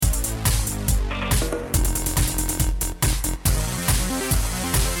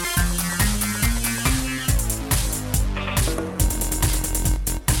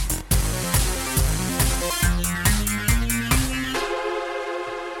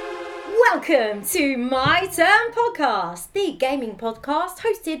Welcome to My Turn Podcast, the gaming podcast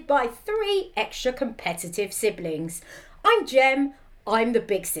hosted by three extra competitive siblings. I'm Jem, I'm the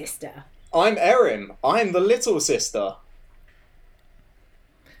big sister. I'm Erin, I'm the little sister.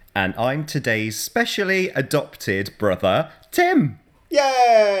 And I'm today's specially adopted brother, Tim.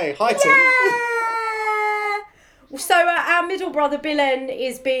 Yay! Hi, Tim. Yeah! So our middle brother Bilen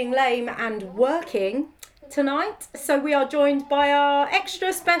is being lame and working tonight, so we are joined by our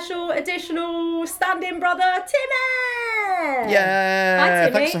extra special additional stand-in brother Timmy. Yeah, Hi,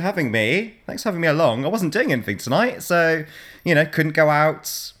 Timmy. Thanks for having me. Thanks for having me along. I wasn't doing anything tonight, so couldn't go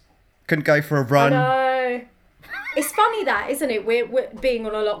out, couldn't go for a run. I know. It's funny that, isn't it? We're being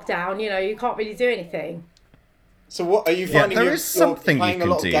on a lockdown. You can't really do anything. So what are you finding? there you're is something playing you a can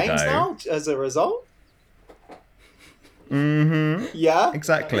lot of do, games though. now as a result. Mm-hmm. Yeah.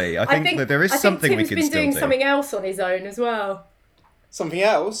 Exactly. I think that there is Tim's something we can been still doing do. something else on his own as well. Something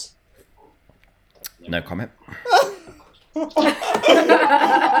else? No comment.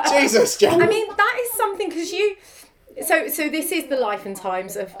 Jesus, Jem. I mean, that is something because you. So this is the life and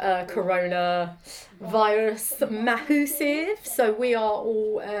times of coronavirus mahusive. So we are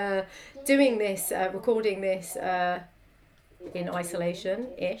all doing this, recording this in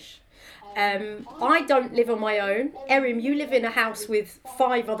isolation-ish. I don't live on my own. Erin, you live in a house with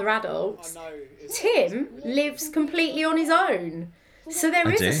 5 other adults. Tim lives completely on his own. So there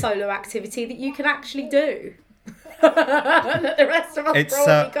is a solo activity that you can actually do. That the rest of us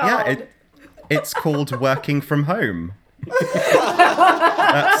probably can't. It's called working from home.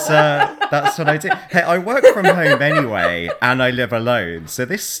 That's what I do. Hey, I work from home anyway, and I live alone. So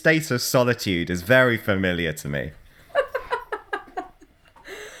this state of solitude is very familiar to me.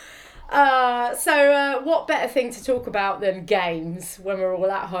 So what better thing to talk about than games when we're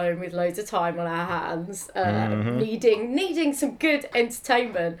all at home with loads of time on our hands, needing some good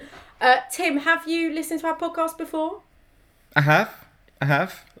entertainment. Tim, have you listened to our podcast before? I have.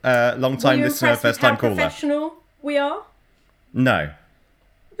 Long time listener, first time caller. Professional we are? No.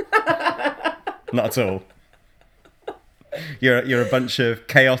 Not at all. You're a bunch of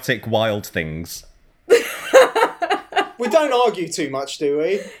chaotic wild things. We don't argue too much, do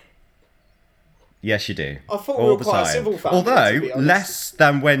we? Yes, you do. I thought all we were the quite a time. civil family, Although to be honest. less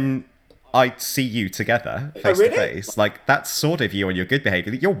than when I see you together face really? to face. Like that's sort of you on your good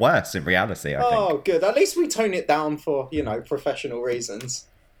behaviour. You're worse in reality, I think. Oh, good. At least we tone it down for, professional reasons.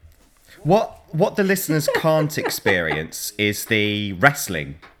 What the listeners can't experience is the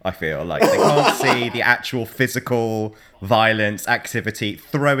wrestling, I feel like. They can't see the actual physical violence, activity,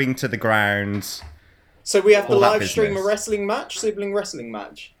 throwing to the ground. So we have the All that live stream a business. wrestling match, sibling wrestling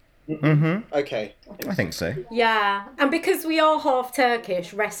match. Mm-hmm. Okay. I think so. Yeah, and because we are half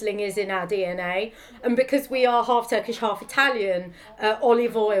Turkish, wrestling is in our DNA, and because we are half Turkish, half Italian,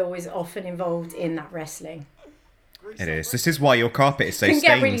 olive oil is often involved in that wrestling. It is. This is why your carpet is so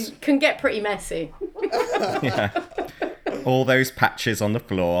stained. Can get pretty messy. Yeah. All those patches on the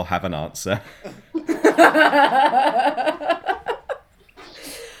floor have an answer.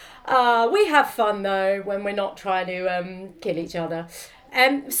 We have fun though when we're not trying to kill each other.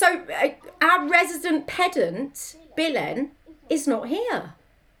 So our resident pedant Bilen is not here.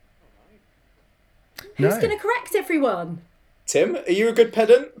 Who's going to correct everyone? Tim, are you a good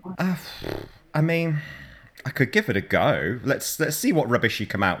pedant? I mean, I could give it a go. Let's see what rubbish you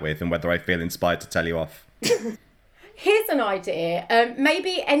come out with and whether I feel inspired to tell you off. Here's an idea.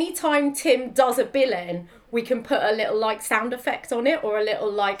 Maybe anytime Tim does a Bilen, we can put a little sound effect on it or a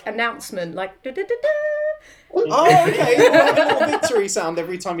little announcement like da da da da. Oh, okay. We'll have a little victory sound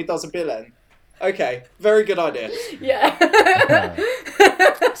every time he does a Bilen. Okay, very good idea. Yeah.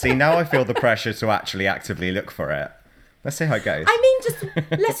 See, now I feel the pressure to actually actively look for it. Let's see how it goes.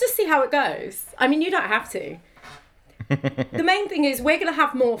 Let's just see how it goes. I mean, you don't have to. The main thing is we're going to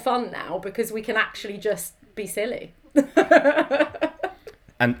have more fun now because we can actually just be silly.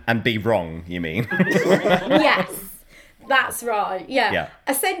 And be wrong, you mean? Yes, that's right. Yeah.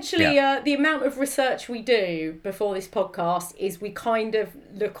 Essentially, Yeah. the amount of research we do before this podcast is we kind of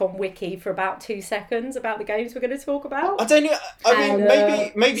look on Wiki for about 2 seconds about the games we're going to talk about. I don't know. I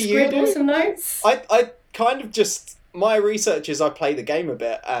mean, maybe you scribble do. some notes. I kind of just my research is I play the game a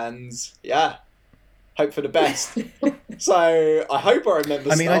bit and hope for the best. So I hope I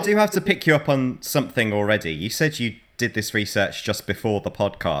remember. I mean, I do have to pick you up on something already. You said you did this research just before the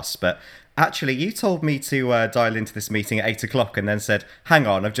podcast, but actually you told me to dial into this meeting at 8 o'clock and then said, hang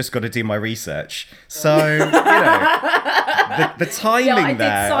on, I've just got to do my research. So, the timing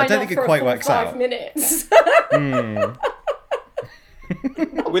there, I don't think it quite works out. 5 minutes.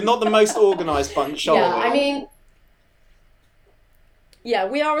 We're not the most organised bunch, are we? I mean, Yeah,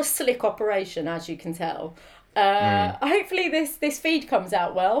 we are a slick operation, as you can tell. Hopefully this feed comes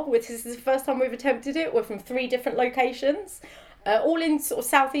out well. This is the first time we've attempted it. We're from 3 different locations, all in sort of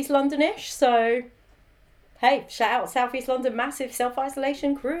southeast London-ish. So, hey, shout out Southeast London, massive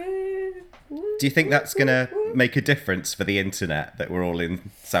self-isolation crew. Do you think that's going to make a difference for the internet that we're all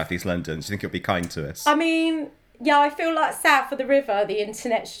in Southeast London? Do you think it'll be kind to us? I mean, yeah, I feel like south of the river, the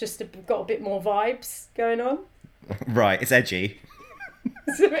internet's just got a bit more vibes going on. Right, it's edgy.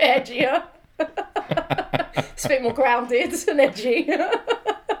 It's a bit edgier. It's a bit more grounded and edgy.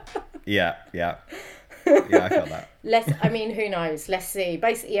 Yeah, I felt that. I mean, who knows? Let's see.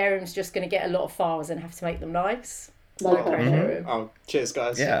 Basically, Aram's just going to get a lot of files and have to make them nice. No pressure. Oh, cheers,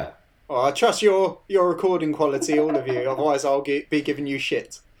 guys. Yeah. Well, I trust your recording quality, all of you. Otherwise, I'll be giving you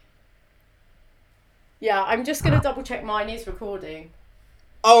shit. Yeah, I'm just going to double check mine is recording.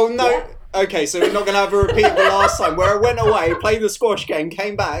 Oh, no. Yeah. Okay, so we're not going to have a repeat of the last time where I went away, played the squash game,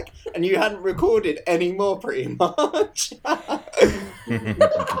 came back, and you hadn't recorded any more, pretty much.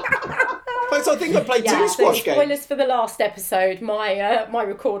 But I think I played 2 squash games. Spoilers for the last episode. My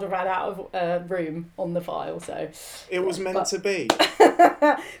recorder ran out of room on the file, so it was meant to be.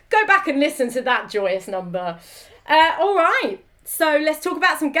 Go back and listen to that joyous number. All right, so let's talk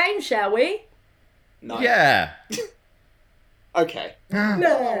about some games, shall we? No. Yeah. Okay.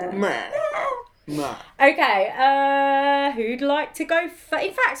 Okay. Who'd like to go? In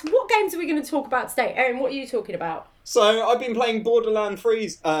fact, what games are we going to talk about today? Erin, what are you talking about? So I've been playing Borderlands 3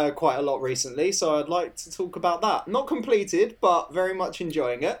 quite a lot recently, so I'd like to talk about that. Not completed, but very much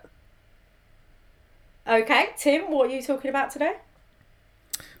enjoying it. Okay, Tim, what are you talking about today?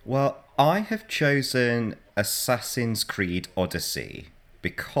 Well, I have chosen Assassin's Creed Odyssey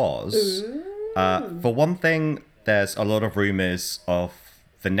because, for one thing, there's a lot of rumours of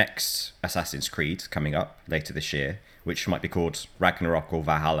the next Assassin's Creed coming up later this year, which might be called Ragnarok or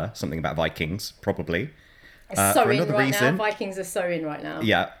Valhalla, something about Vikings, probably. It's so in right now. Vikings are so in right now.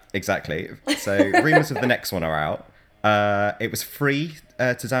 Yeah, exactly. So rumours of the next one are out. It was free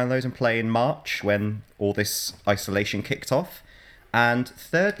to download and play in March when all this isolation kicked off. And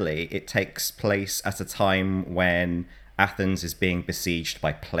thirdly, it takes place at a time when Athens is being besieged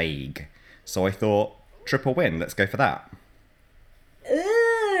by plague. So I thought, triple win, let's go for that.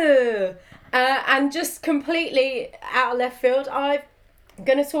 Ooh. And just completely out of left field, I'm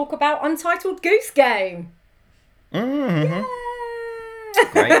going to talk about Untitled Goose Game. Mm-hmm. Yeah.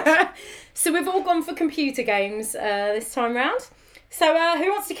 Great. So we've all gone for computer games this time round. So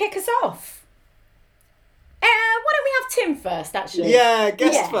who wants to kick us off? Why don't we have Tim first, actually? Yeah,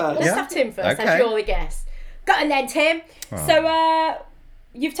 first. Let's have Tim first, okay. as you're the guest. Go on then, Tim. Oh. So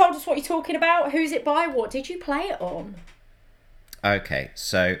you've told us what you're talking about. Who's it by? What did you play it on? Okay,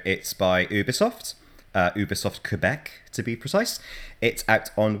 so it's by Ubisoft. Ubisoft Quebec, to be precise. It's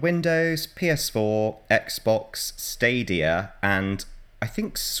out on Windows, PS4, Xbox, Stadia, and I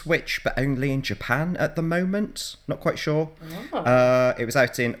think Switch, but only in Japan at the moment. Not quite sure. Oh. It was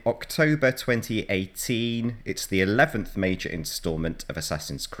out in October 2018. It's the 11th major installment of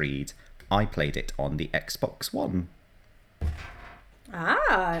Assassin's Creed. I played it on the Xbox One.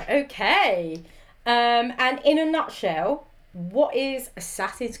 Ah, okay. And in a nutshell, what is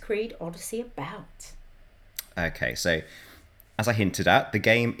Assassin's Creed Odyssey about? Okay, so as I hinted at, the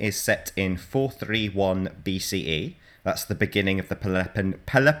game is set in 431 BCE. That's the beginning of the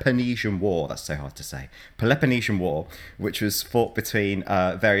Peloponnesian War. That's so hard to say. Peloponnesian War, which was fought between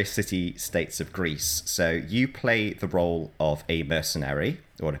various city-states of Greece. So you play the role of a mercenary,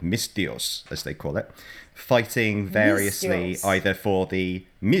 or Misthios, as they call it, fighting variously either for the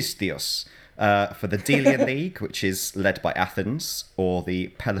Misthios, for the Delian League, which is led by Athens, or the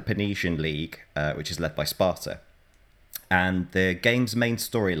Peloponnesian League, which is led by Sparta. And the game's main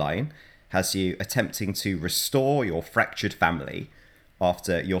storyline has you attempting to restore your fractured family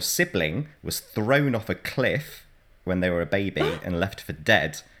after your sibling was thrown off a cliff when they were a baby and left for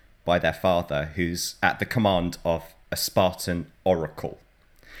dead by their father, who's at the command of a Spartan oracle.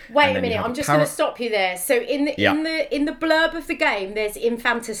 Wait a minute, I'm just going to stop you there. So in the blurb of the game, there's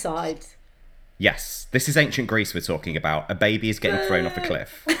infanticide. Yes, this is ancient Greece we're talking about. A baby is getting thrown off a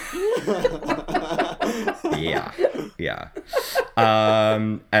cliff. Yeah.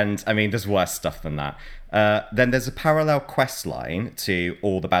 And I mean, there's worse stuff than that. Then there's a parallel quest line to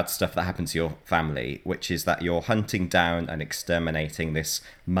all the bad stuff that happened to your family, which is that you're hunting down and exterminating this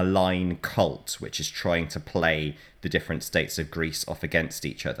malign cult, which is trying to play the different states of Greece off against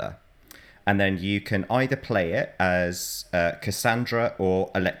each other. And then you can either play it as Cassandra or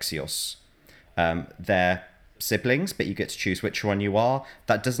Alexios. They're siblings, but you get to choose which one you are.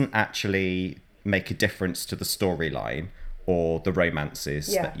 That doesn't actually make a difference to the storyline. or the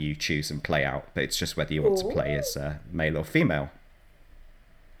romances Yeah. that you choose and play out. But it's just whether you want to play as male or female.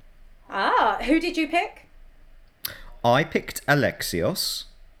 Who did you pick? I picked Alexios.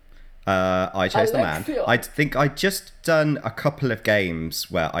 I chose the man. Alexios. I think I'd just done a couple of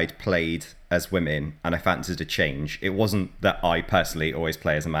games where I'd played as women and I fancied a change. It wasn't that I personally always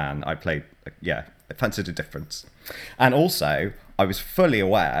play as a man. I fancied a difference. And also, I was fully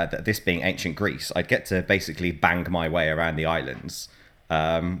aware that this being ancient Greece, I'd get to basically bang my way around the islands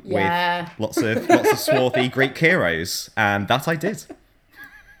with lots of swarthy Greek heroes. And that I did.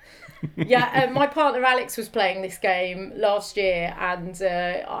 Yeah, my partner Alex was playing this game last year, and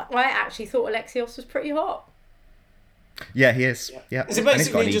I actually thought Alexios was pretty hot. Yeah, he is. Yeah. Is it And he's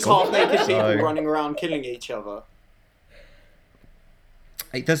got an basically just eagle. half-naked people So- running around killing each other?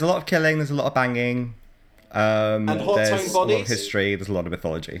 There's a lot of killing, there's a lot of banging. And hot there's toned a lot of bodies? history, there's a lot of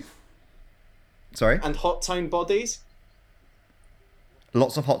mythology. Sorry? And hot-toned bodies?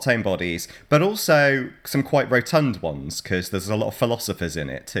 Lots of hot tone bodies, but also some quite rotund ones, because there's a lot of philosophers in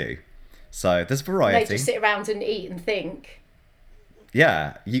it too. So there's They variety. just sit around and eat and think.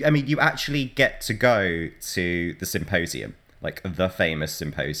 Yeah, you actually get to go to the symposium, like the famous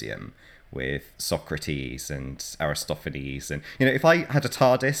symposium with Socrates and Aristophanes. And, if I had a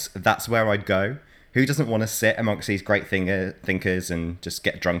TARDIS, that's where I'd go. Who doesn't want to sit amongst these great thinkers and just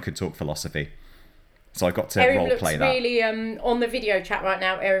get drunk and talk philosophy? So I got to Erin role looks play that. really, on the video chat right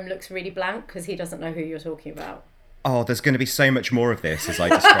now, Erin looks really blank because he doesn't know who you're talking about. Oh, there's going to be so much more of this as I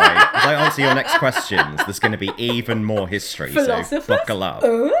describe. As I answer your next questions, there's going to be even more history. So Philosophers? buckle up.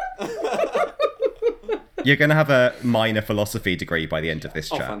 You're going to have a minor philosophy degree by the end of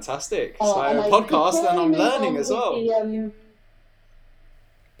this Oh, chat. fantastic. Oh, So, and I podcast, think and I'm before we move learning on as with well.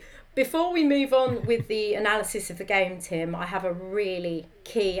 Before we move on with the analysis of the game, Tim, I have a really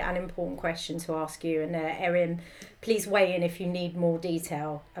key and important question to ask you. And Erin, please weigh in if you need more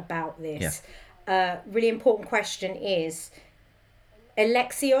detail about this. Really important question is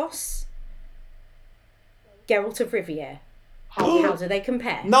Alexios, Geralt of Rivia. How do they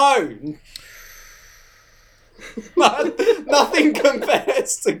compare? No! Nothing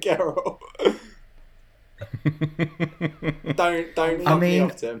compares to Geralt. Don't fuck me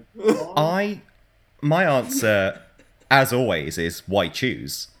off, Tim. My answer, as always, is why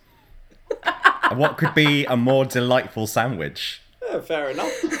choose? What could be a more delightful sandwich? Yeah, fair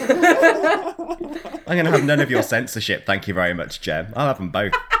enough. I'm going to have none of your censorship, thank you very much, Jem. I'll have them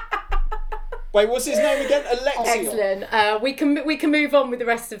both. Wait, what's his name again? Alexios. Excellent. We can move on with the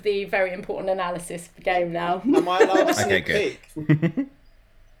rest of the very important analysis of the game now. Am I allowed a sneak Okay, peek?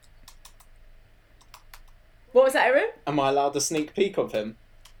 What was that, Erin? Am I allowed a sneak peek of him?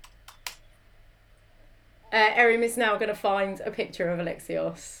 Erin is now going to find a picture of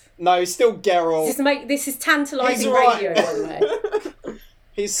Alexios. No, still Geralt. This is tantalising He's all right. radio, by the way.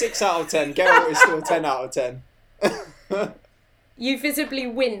 He's 6 out of 10. Geralt is still 10 out of 10. You visibly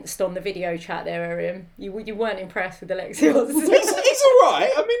winced on the video chat there, Erin. You weren't impressed with Alexios. He's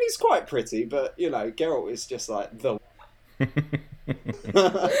alright. I mean, he's quite pretty, but, Geralt is just like the...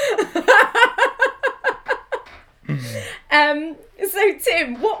 So,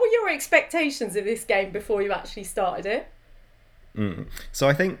 Tim, what were your expectations of this game before you actually started it? So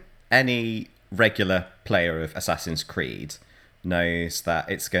I think any regular player of Assassin's Creed knows that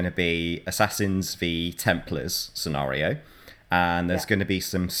it's going to be Assassins v Templars scenario, and there's going to be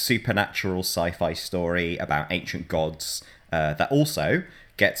some supernatural sci-fi story about ancient gods that also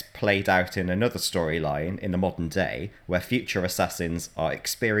gets played out in another storyline in the modern day where future assassins are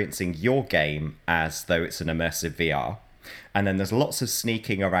experiencing your game as though it's an immersive VR. And then there's lots of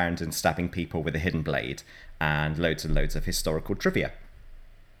sneaking around and stabbing people with a hidden blade and loads of historical trivia.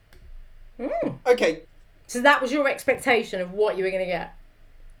 Okay, So that was your expectation of what you were going to get?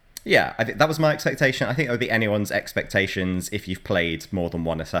 Yeah, I think that was my expectation. I think it would be anyone's expectations. If you've played more than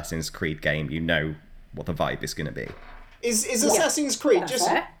one Assassin's Creed game, you know what the vibe is going to be. Is Assassin's Creed, That's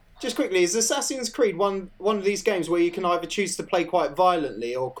fair. just quickly, is Assassin's Creed one of these games where you can either choose to play quite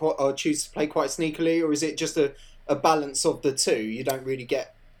violently or choose to play quite sneakily, or is it just a balance of the two? You don't really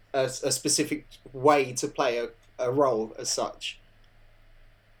get a specific way to play a role as such.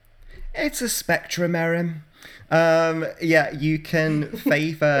 It's a spectrum, Erin. You can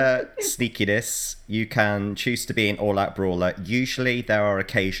favour sneakiness. You can choose to be an all-out brawler. Usually there are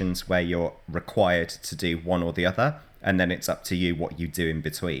occasions where you're required to do one or the other, and then it's up to you what you do in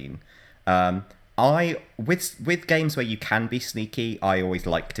between. With games where you can be sneaky, I always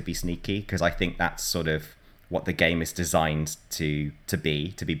like to be sneaky, because I think that's sort of what the game is designed to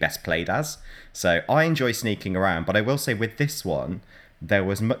be best played as. So I enjoy sneaking around, but I will say with this one, there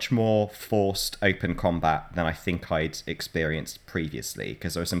was much more forced open combat than I think I'd experienced previously,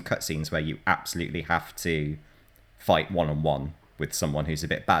 because there are some cutscenes where you absolutely have to fight one-on-one with someone who's a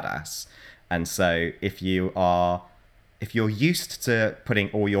bit badass. And so if you're used to putting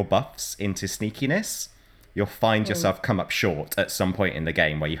all your buffs into sneakiness, you'll find yourself come up short at some point in the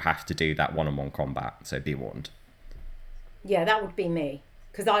game where you have to do that one-on-one combat. So be warned. Yeah, that would be me,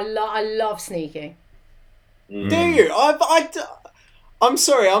 because I love sneaking. Do you? I'm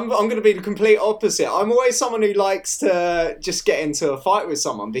sorry, I'm going to be the complete opposite. I'm always someone who likes to just get into a fight with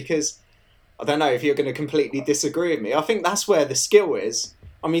someone, because I don't know if you're going to completely disagree with me. I think that's where the skill is.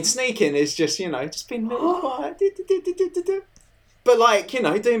 I mean, sneaking is just, just being a little quiet. But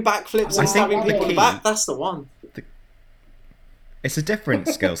doing backflips and stabbing people in the back, that's the one. It's a different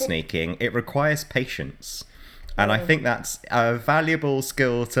skill, sneaking. It requires patience. And I think that's a valuable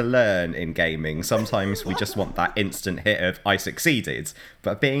skill to learn in gaming. Sometimes we just want that instant hit of, I succeeded.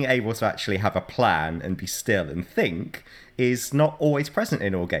 But being able to actually have a plan and be still and think is not always present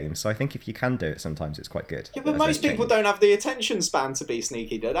in all games. So I think if you can do it, sometimes it's quite good. Yeah, but most people don't have the attention span to be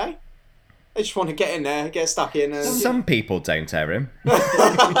sneaky, do they? They just want to get in there, get stuck in. And... Some people don't, Erin.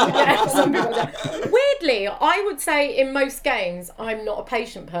 Yeah, some people don't. Weirdly, I would say in most games I'm not a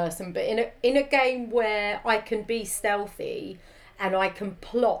patient person, but in a game where I can be stealthy and I can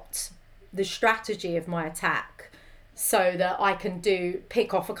plot the strategy of my attack so that I can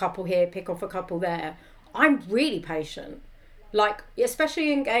pick off a couple here, pick off a couple there, I'm really patient. Like,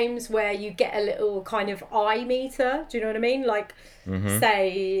 especially in games where you get a little kind of eye meter, do you know what I mean? Like,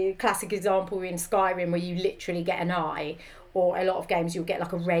 say, classic example in Skyrim where you literally get an eye, or a lot of games you'll get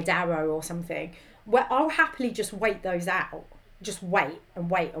like a red arrow or something, where I'll happily just wait those out. Just wait and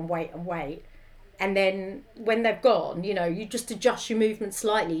wait and wait and wait. And then when they've gone, you just adjust your movement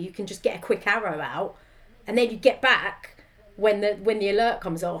slightly. You can just get a quick arrow out, and then you get back when the alert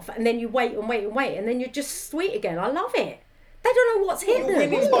comes off, and then you wait and wait and wait, and then you're just sweet again. I love it. They don't know what's hit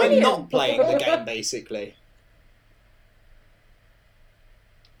them. You're winning by not playing the game, basically.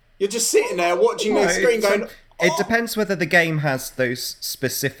 You're just sitting there watching the screen going... It depends whether the game has those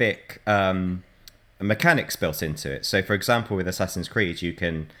specific mechanics built into it. So, for example, with Assassin's Creed, you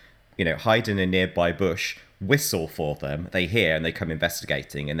can, hide in a nearby bush, whistle for them, they hear, and they come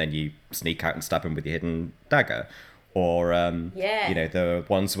investigating, and then you sneak out and stab them with your hidden dagger. Or, the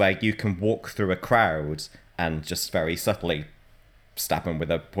ones where you can walk through a crowd and just very subtly stab them with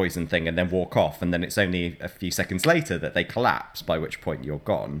a poison thing and then walk off, and then it's only a few seconds later that they collapse, by which point you're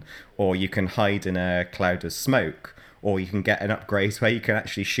gone. Or you can hide in a cloud of smoke, or you can get an upgrade where you can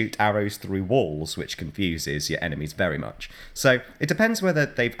actually shoot arrows through walls, which confuses your enemies very much. So it depends whether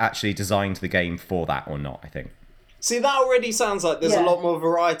they've actually designed the game for that or not, I think. See, that already sounds like there's a lot more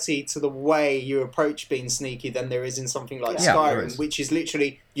variety to the way you approach being sneaky than there is in something like Skyrim, which is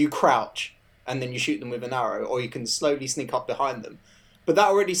literally you crouch and then you shoot them with an arrow, or you can slowly sneak up behind them. But that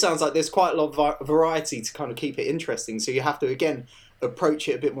already sounds like there's quite a lot of variety to kind of keep it interesting, so you have to, again, approach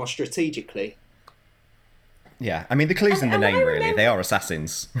it a bit more strategically. Yeah, I mean, the clue's in the name, really. They are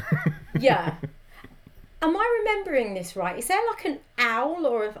assassins. Yeah. Am I remembering this right? Is there like an owl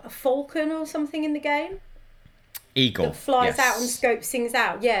or a falcon or something in the game? Eagle. That flies out and scopes things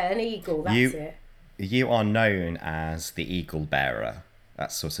out. Yeah, an eagle, that's it. You are known as the Eagle Bearer.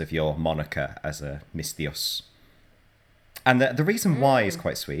 That's sort of your moniker as a Misthios. And the reason why is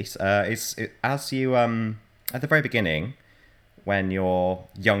quite sweet. As you, at the very beginning, when your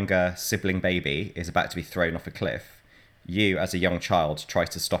younger sibling baby is about to be thrown off a cliff, you, as a young child, try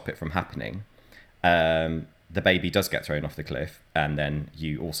to stop it from happening. The baby does get thrown off the cliff, and then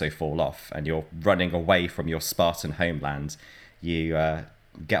you also fall off, and you're running away from your Spartan homeland. You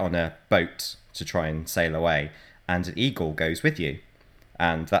get on a boat to try and sail away, and an eagle goes with you.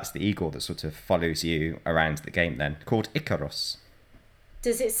 And that's the eagle that sort of follows you around the game then, called Icaros.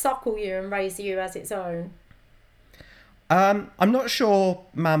 Does it suckle you and raise you as its own? I'm not sure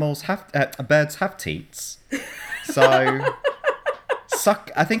birds have teats. So,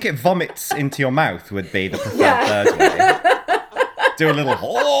 I think it vomits into your mouth would be the preferred bird way. Do a little,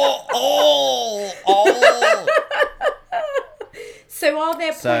 So are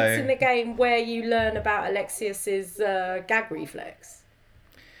there points in the game where you learn about Alexius's gag reflex?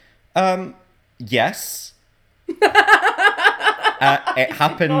 Yes. It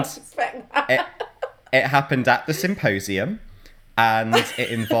happened. It happened at the symposium, and it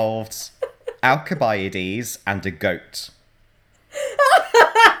involved Alcibiades and a goat.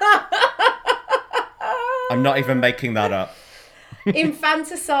 I'm not even making that up.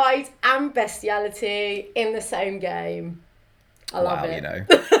 Infanticide and bestiality in the same game. I love it.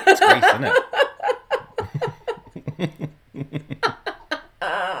 It's great, isn't it?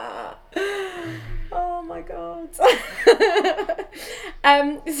 Oh my god.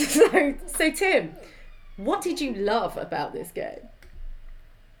 So Tim, what did you love about this game?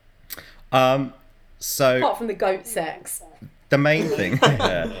 So Apart from the goat sex. the main thing,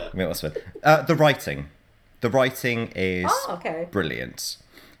 the writing. The writing is brilliant.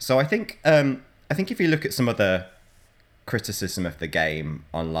 So I think if you look at some of the criticism of the game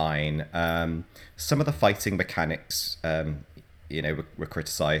online, some of the fighting mechanics, were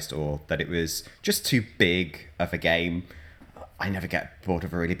criticised, or that it was just too big of a game. I never get bored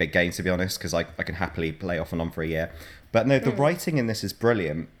of a really big game, to be honest, because I can happily play off and on for a year. But no, the writing in this is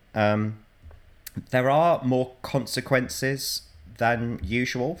brilliant. There are more consequences than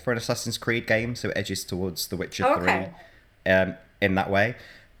usual for an Assassin's Creed game, so it edges towards The Witcher 3 in that way.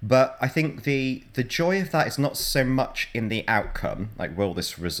 But I think the joy of that is not so much in the outcome, like will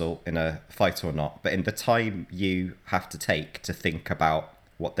this result in a fight or not, but in the time you have to take to think about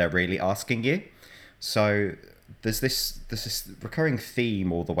what they're really asking you. So there's this recurring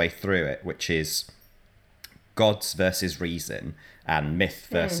theme all the way through it, which is gods versus reason and myth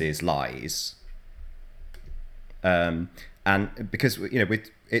versus lies. And because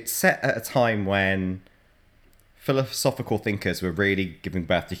it's set at a time when philosophical thinkers were really giving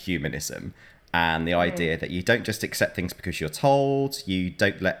birth to humanism, and the idea that you don't just accept things because you're told, you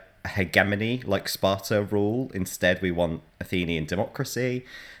don't let hegemony like Sparta rule. Instead, we want Athenian democracy.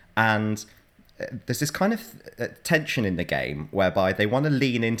 And there's this kind of tension in the game whereby they want to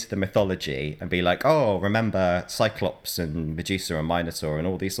lean into the mythology and be like, oh, remember Cyclops and Medusa and Minotaur and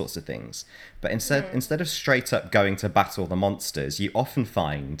all these sorts of things. But instead of straight up going to battle the monsters, you often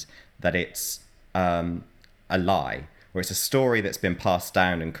find that it's a lie, or it's a story that's been passed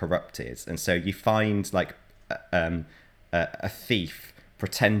down and corrupted. And so you find like a thief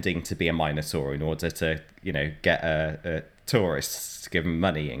pretending to be a Minotaur in order to, get a tourists to give him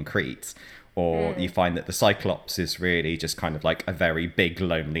money in Crete. Or you find that the Cyclops is really just kind of like a very big,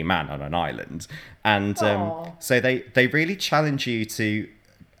 lonely man on an island. And so they really challenge you to...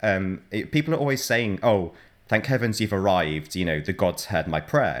 people are always saying, oh, thank heavens you've arrived, the gods heard my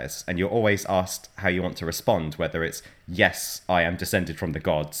prayers. And you're always asked how you want to respond, whether it's, yes, I am descended from the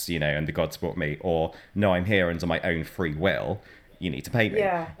gods, and the gods brought me, or no, I'm here under my own free will, you need to pay me.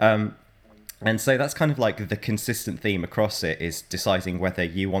 Yeah. And so that's kind of like the consistent theme across it, is deciding whether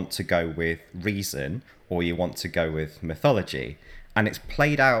you want to go with reason or you want to go with mythology. And it's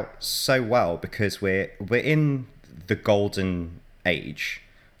played out so well because we're in the golden age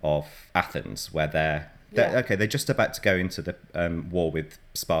of Athens, where they're just about to go into the war with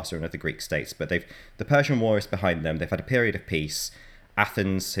Sparta and other Greek states, but the Persian War is behind them. They've had a period of peace.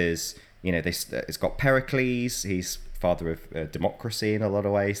 Athens has, it's got Pericles. He's father of democracy in a lot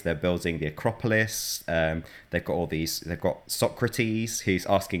of ways. They're building the Acropolis. They've got Socrates, who's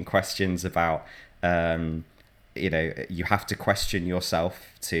asking questions about, you have to question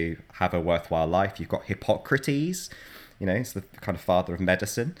yourself to have a worthwhile life. You've got Hippocrates, he's the kind of father of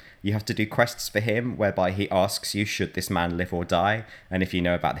medicine. You have to do quests for him whereby he asks you, should this man live or die? And if you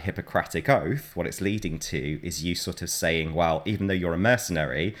know about the Hippocratic Oath, what it's leading to is you sort of saying, well, even though you're a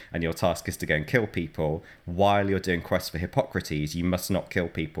mercenary and your task is to go and kill people, while you're doing quests for Hippocrates, you must not kill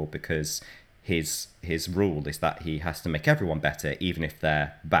people because his rule is that he has to make everyone better, even if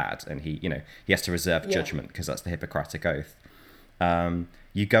they're bad. And he has to reserve judgment because that's the Hippocratic Oath.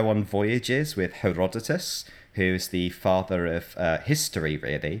 You go on voyages with Herodotus, who's the father of history,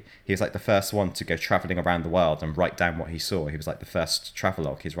 really. He was like the first one to go travelling around the world and write down what he saw. He was like the first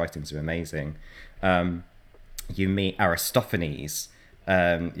travelogue. His writings are amazing. You meet Aristophanes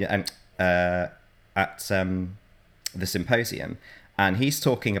at the symposium, and he's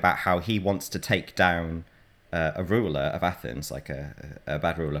talking about how he wants to take down a ruler of Athens, like a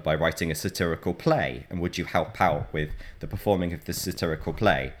bad ruler, by writing a satirical play. And would you help out with the performing of the satirical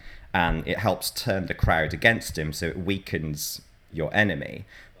play? And it helps turn the crowd against him, so it weakens your enemy.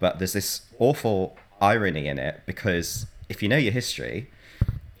 But there's this awful irony in it, because if you know your history,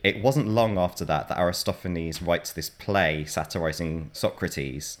 it wasn't long after that Aristophanes writes this play satirizing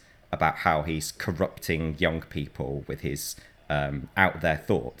Socrates about how he's corrupting young people with his out there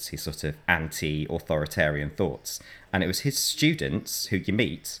thoughts, his sort of anti-authoritarian thoughts. And it was his students who you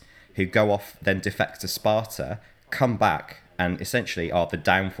meet who go off, then defect to Sparta, come back, and essentially are the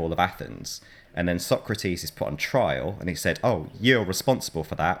downfall of Athens. And then Socrates is put on trial, and he said, oh, you're responsible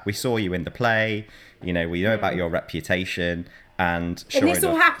for that. We saw you in the play, we know about your reputation. And sure and this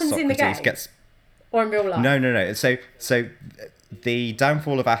enough, all happens Socrates in the game? Gets... Or in real life? No. So the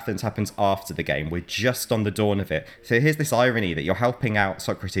downfall of Athens happens after the game. We're just on the dawn of it. So here's this irony that you're helping out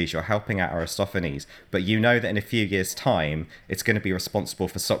Socrates, you're helping out Aristophanes, but you know that in a few years' time, it's going to be responsible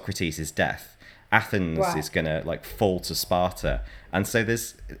for Socrates' death. Athens is going to like fall to Sparta. And so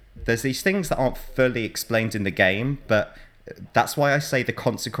there's these things that aren't fully explained in the game, but that's why I say the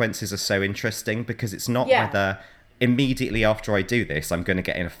consequences are so interesting, because it's not whether immediately after I do this, I'm going to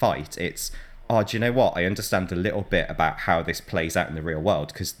get in a fight. It's, oh, do you know what? I understand a little bit about how this plays out in the real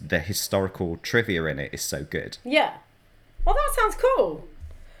world because the historical trivia in it is so good. Yeah. Well, that sounds cool.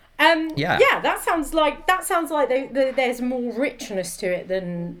 Yeah, that sounds like there's more richness to it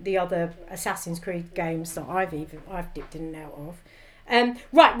than the other Assassin's Creed games that I've dipped in and out of.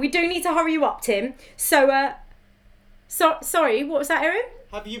 Right, we do need to hurry you up, Tim. So sorry, what was that, Erin?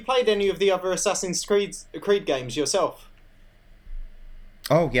 Have you played any of the other Assassin's Creed games yourself?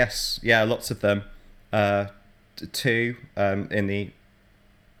 Oh yes, yeah, lots of them. Two in the.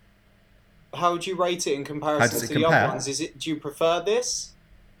 How would you rate it in comparison to the other ones? Do you prefer this?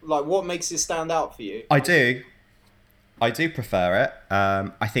 Like, what makes it stand out for you? I do prefer it.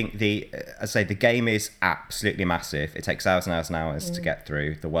 I think the game is absolutely massive. It takes hours and hours and hours to get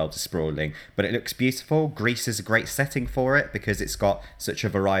through. The world is sprawling, but it looks beautiful. Greece is a great setting for it because it's got such a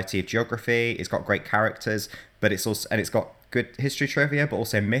variety of geography. It's got great characters, but it's got good history trivia, but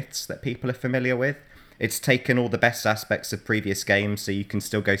also myths that people are familiar with. It's taken all the best aspects of previous games, so you can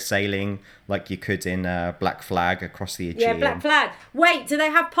still go sailing like you could in Black Flag across the Aegean. Yeah, Black Flag. Wait, do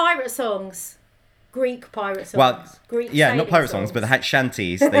they have pirate songs? Greek pirate songs? Well, Greek not pirate songs, but they had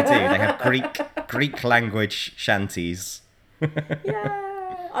shanties. They do. They have Greek language shanties.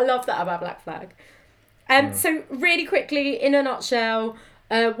 Yeah, I love that about Black Flag. So really quickly, in a nutshell,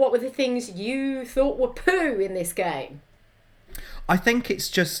 what were the things you thought were poo in this game? I think it's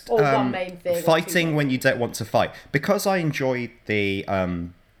just one main thing, fighting when you don't want to fight. Because I enjoyed the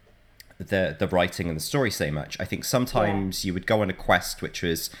writing and the story so much, I think sometimes you would go on a quest which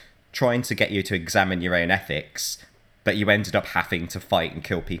was trying to get you to examine your own ethics, but you ended up having to fight and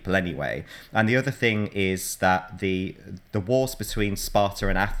kill people anyway. And the other thing is that the wars between Sparta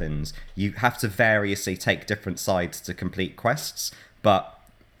and Athens, you have to variously take different sides to complete quests. But,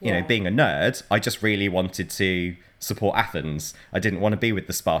 you know, being a nerd, I just really wanted to support Athens. I didn't want to be with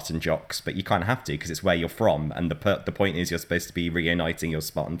the Spartan jocks, but you kind of have to because it's where you're from, and the point is you're supposed to be reuniting your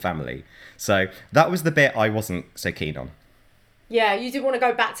Spartan family. So that was the bit I wasn't so keen on. Yeah, you didn't want to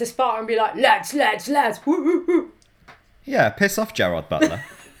go back to Sparta and be like, lads, woo, woo, woo. Yeah, piss off Gerard Butler.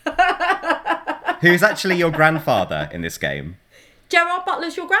 Who's actually your grandfather in this game. Gerard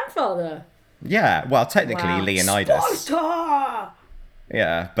Butler's your grandfather? Yeah, well, technically Leonidas. Sparta!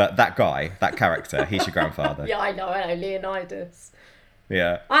 Yeah, but that guy, that character, he's your grandfather. Yeah, I know, Leonidas.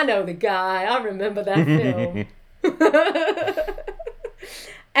 Yeah. I know the guy. I remember that film.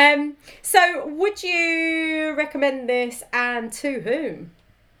 So would you recommend this, and to whom?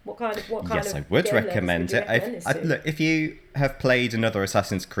 What kind Yes, of I would game recommend would it. Look, if you have played another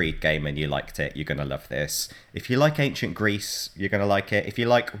Assassin's Creed game and you liked it, you're going to love this. If you like ancient Greece, you're going to like it. If you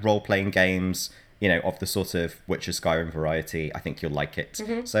like role-playing games, you know, of the sort of Witcher, Skyrim variety, I think you'll like it.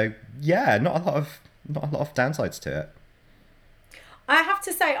 Mm-hmm. So yeah, not a lot of downsides to it. I have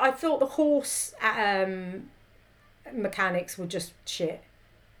to say, I thought the horse mechanics were just shit.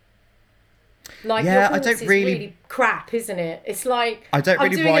 Like, yeah, the horse is really crap, isn't it? It's like I don't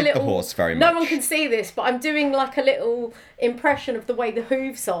really ride the horse very much. No one can see this, but I'm doing like a little impression of the way the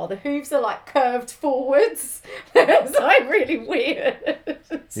hooves are. The hooves are like curved forwards. It's like really weird.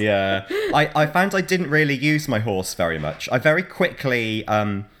 Yeah, I found I didn't really use my horse very much. I very quickly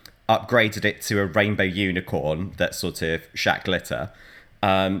upgraded it to a rainbow unicorn that sort of shat glitter.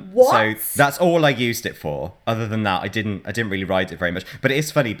 What? So that's all I used it for. Other than that, I didn't really ride it very much. But it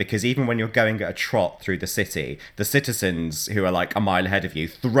is funny because even when you're going at a trot through the city, the citizens who are like a mile ahead of you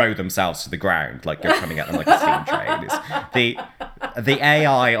throw themselves to the ground like you're coming at them like a steam train. The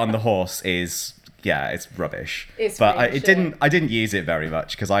AI on the horse is it's rubbish. But I didn't use it very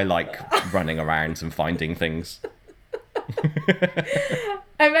much because I like running around and finding things.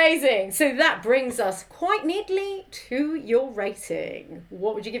 Amazing. So that brings us quite neatly to your rating.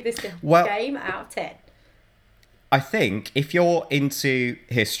 What would you give this game out of 10? I think if you're into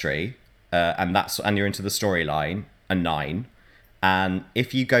history and you're into the storyline, a 9. And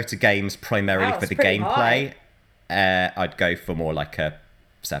if you go to games primarily for the gameplay, I'd go for more like a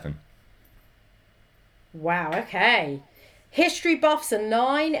 7. Wow, okay. History buffs a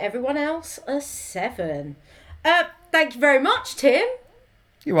 9, everyone else a 7. Thank you very much, Tim.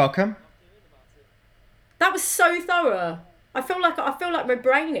 You're welcome. That was so thorough. I feel like my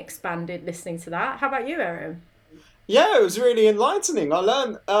brain expanded listening to that. How about you, Erin? Yeah, it was really enlightening. I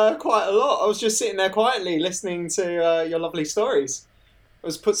learned quite a lot. I was just sitting there quietly listening to your lovely stories. It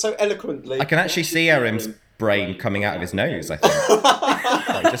was put so eloquently. I can actually see Arim's brain coming out of his nose, I think.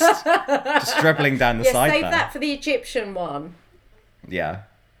 Like just dribbling down the side save there. that for the Egyptian one. Yeah.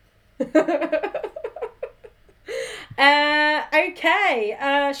 Okay,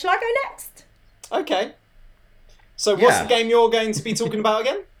 shall I go next? Okay. So what's Yeah. the game you're going to be talking about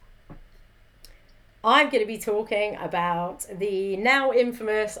again? I'm going to be talking about the now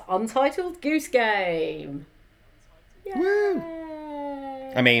infamous Untitled Goose Game. Woo.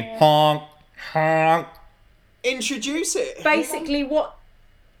 I mean, honk, honk. Introduce it. Basically what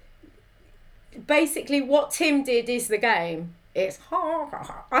Tim did is the game. It's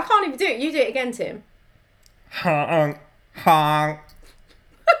I can't even do it. You do it again, Tim. Honk, honk.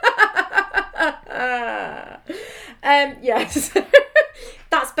 Yes.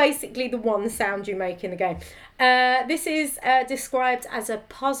 That's basically the one sound you make in the game. This is described as a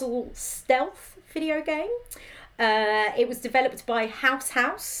puzzle stealth video game. It was developed by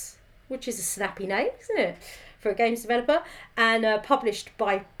House, which is a snappy name, isn't it, for a games developer, and published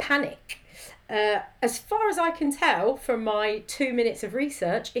by Panic. As far as I can tell from my 2 minutes of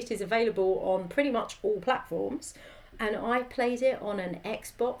research, it is available on pretty much all platforms, and I played it on an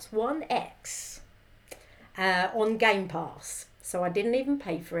Xbox One X on Game Pass. So I didn't even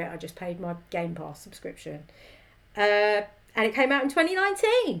pay for it, I just paid my Game Pass subscription. And it came out in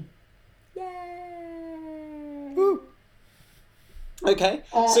 2019. Yay! Woo. Okay.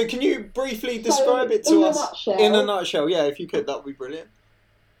 So can you briefly describe it to us? In a nutshell, yeah, if you could, that would be brilliant.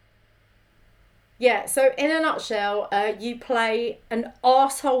 Yeah, so in a nutshell, you play an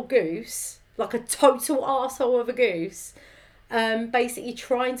arsehole goose, like a total arsehole of a goose, basically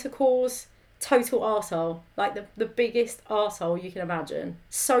trying to cause total arsehole, like the biggest arsehole you can imagine.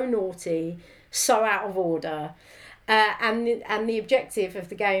 So naughty, so out of order. And the objective of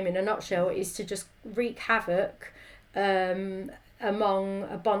the game in a nutshell is to just wreak havoc among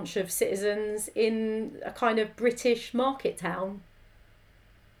a bunch of citizens in a kind of British market town.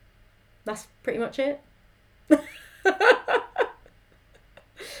 That's pretty much it.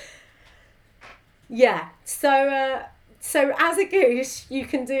 Yeah, so as a goose, you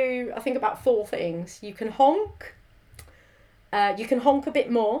can do, I think, about 4 things. You can honk. You can honk a bit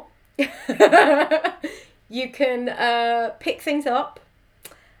more. You can pick things up.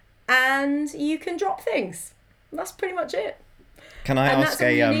 And you can drop things. That's pretty much it. Can I And ask that's all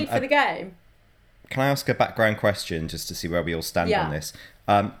you need for the game. Can I ask a background question just to see where we all stand Yeah. on this?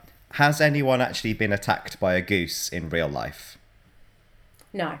 Has anyone actually been attacked by a goose in real life?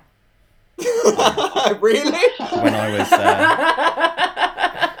 No. Really? When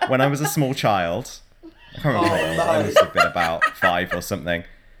I was a small child, I can't remember how old, I must have been about 5 or something.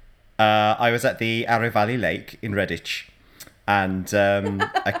 I was at the Arrow Valley Lake in Redditch, and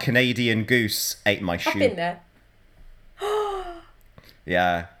a Canadian goose ate my shoe. I've been there.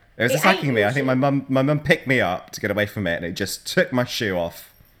 Yeah, it was It attacking ate me. your I think my mum picked me up to get away from it, and it just took my shoe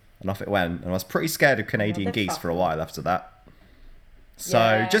off, and off it went. And I was pretty scared of Canadian they're geese for a fucking- while after that. So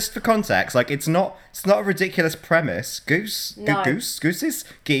Yeah. just for context, like it's not a ridiculous premise. Geese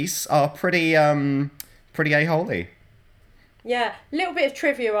are pretty a-holy. Yeah, a little bit of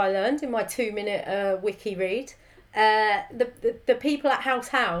trivia I learned in my 2-minute wiki read. The people at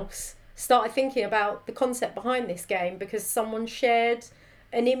House started thinking about the concept behind this game because someone shared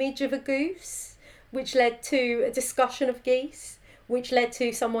an image of a goose, which led to a discussion of geese, which led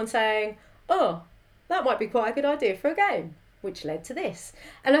to someone saying, "Oh, that might be quite a good idea for a game," which led to this.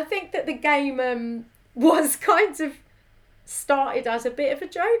 And I think that the game was kind of started as a bit of a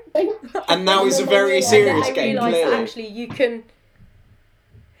joke. And now it's a very And serious then I game, realised that clearly. actually you can...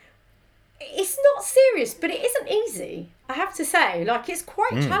 It's not serious, but it isn't easy, I have to say. Like, it's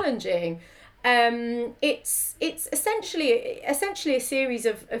quite challenging. It's essentially a series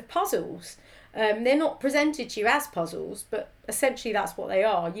of puzzles. They're not presented to you as puzzles, but essentially that's what they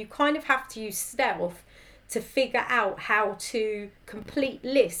are. You kind of have to use stealth to figure out how to complete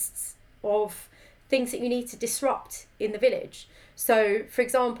lists of things that you need to disrupt in the village. So, for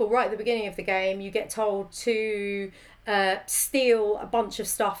example, right at the beginning of the game, you get told to steal a bunch of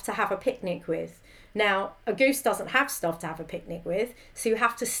stuff to have a picnic with. Now, a goose doesn't have stuff to have a picnic with, so you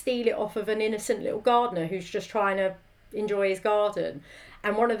have to steal it off of an innocent little gardener who's just trying to enjoy his garden.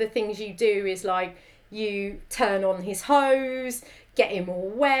 And one of the things you do is, like, you turn on his hose, get him all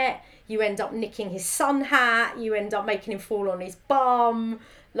wet, you end up nicking his sun hat, you end up making him fall on his bum,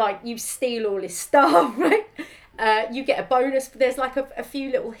 like, you steal all his stuff, right? You get a bonus, but there's like a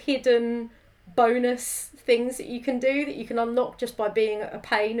few little hidden bonus things that you can do that you can unlock just by being a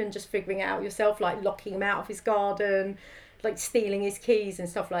pain and just figuring it out yourself, like locking him out of his garden, like stealing his keys and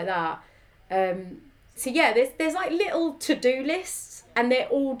stuff like that. So yeah, there's like little to-do lists, and they're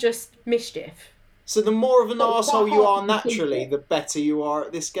all just mischief. So the more of an arsehole you are naturally, the better you are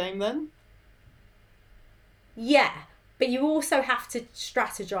at this game then? Yeah, but you also have to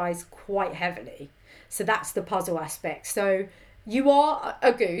strategize quite heavily. So that's the puzzle aspect. So you are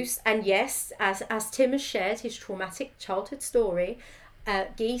a goose, and yes, as Tim has shared his traumatic childhood story,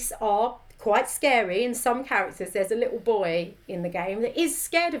 geese are quite scary. In some characters, there's a little boy in the game that is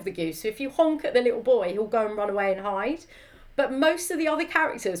scared of the goose. So if you honk at the little boy, he'll go and run away and hide. But most of the other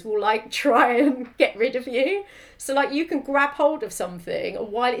characters will like try and get rid of you. So like you can grab hold of something,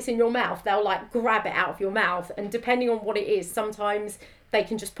 and while it's in your mouth, they'll like grab it out of your mouth. And depending on what it is, sometimes they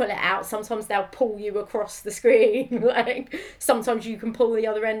can just pull it out. Sometimes they'll pull you across the screen. Like sometimes you can pull the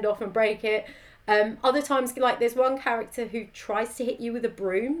other end off and break it. Other times, like there's one character who tries to hit you with a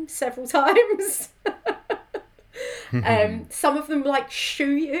broom several times. Some of them like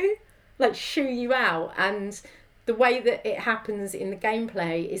shoo you out, and the way that it happens in the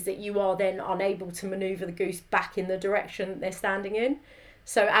gameplay is that you are then unable to maneuver the goose back in the direction that they're standing in.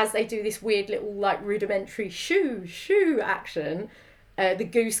 So as they do this weird little like rudimentary shoo action, the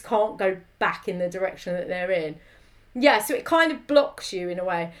goose can't go back in the direction that they're in. Yeah, so it kind of blocks you in a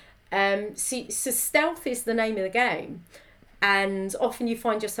way. So stealth is the name of the game, and often you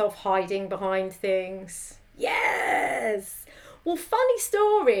find yourself hiding behind things. Yes! Well, funny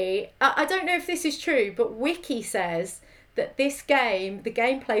story, I don't know if this is true, but Wiki says that this game, the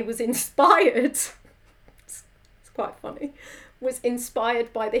gameplay was inspired, it's quite funny, was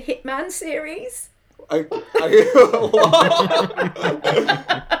inspired by the Hitman series. I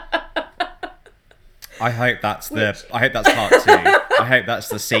hope that's part 2. I hope that's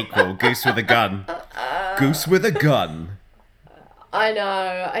the sequel. Goose with a gun. Goose with a gun. I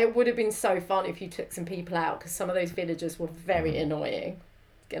know. It would have been so fun if you took some people out, because some of those villagers were very annoying.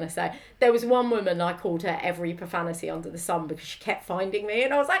 Gonna say, there was one woman, I called her every profanity under the sun because she kept finding me,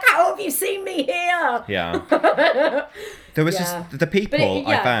 and I was like, how have you seen me here? Yeah. There was just the people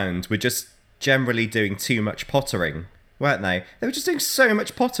I found were just generally doing too much pottering, weren't they? They were just doing so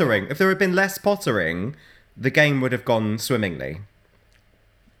much pottering. If there had been less pottering, the game would have gone swimmingly.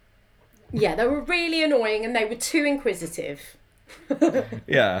 Yeah, they were really annoying, and they were too inquisitive.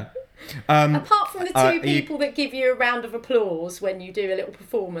 Yeah. Apart from the two people that give you a round of applause when you do a little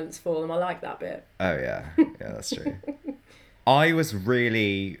performance for them, I like that bit. Oh yeah, that's true. I was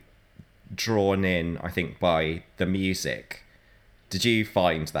really drawn in, I think, by the music. Did you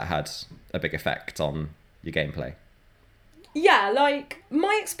find that had a big effect on your gameplay? Yeah, like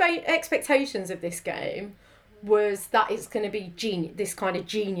my expectations of this game was that it's going to be this kind of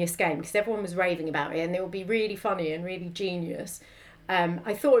genius game, because everyone was raving about it and it would be really funny and really genius.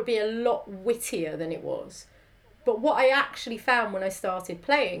 I thought it'd be a lot wittier than it was. But what I actually found when I started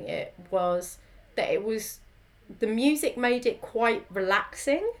playing it was that the music made it quite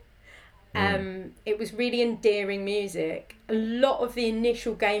relaxing. It was really endearing music. A lot of the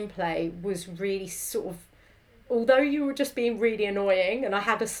initial gameplay was really sort of, although you were just being really annoying, and I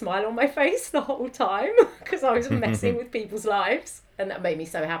had a smile on my face the whole time because I was messing with people's lives, and that made me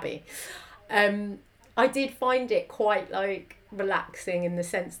so happy. I did find it quite like relaxing in the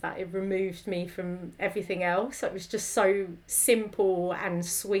sense that it removed me from everything else. It was just so simple and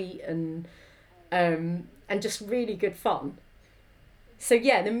sweet and just really good fun. So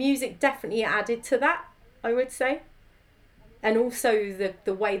yeah, the music definitely added to that, I would say. And also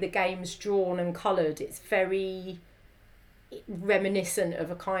the way the game's drawn and coloured, it's very reminiscent of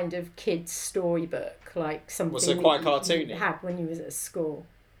a kind of kid's storybook, like something Was it quite cartoony? You had when you was at school.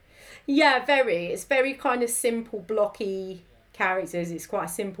 Yeah, very. It's very kind of simple, blocky characters. It's quite a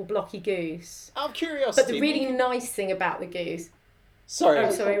simple, blocky goose. Out of curiosity. But the really nice thing about the goose... Sorry,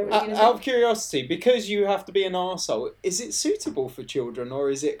 what were you gonna say? Out of curiosity, because you have to be an arsehole, is it suitable for children, or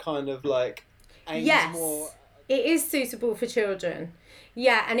is it kind of like aimed more... It is suitable for children.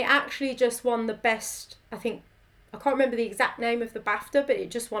 Yeah, and it actually just won the best, I think, I can't remember the exact name of the BAFTA, but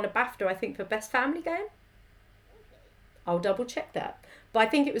it just won a BAFTA, I think, for Best Family Game. I'll double check that. But I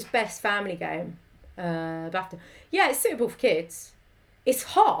think it was Best Family Game, BAFTA. Yeah, it's suitable for kids. It's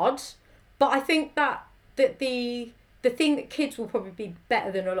hard, but I think that the thing that kids will probably be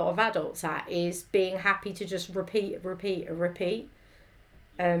better than a lot of adults at is being happy to just repeat.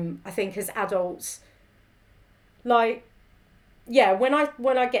 I think as adults... Like, yeah, when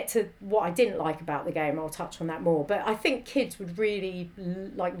I get to what I didn't like about the game, I'll touch on that more. But I think kids would really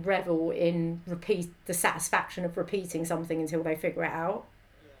like revel in the satisfaction of repeating something until they figure it out.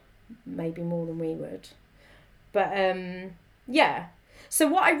 maybe more than we would. But yeah. So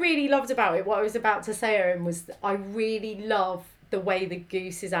what I really loved about it, what I was about to say, Erin, was I really love the way the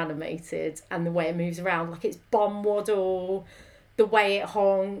goose is animated and the way it moves around. Like, its bomb waddle, the way it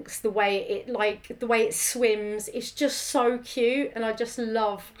honks, the way it swims. It's just so cute, and I just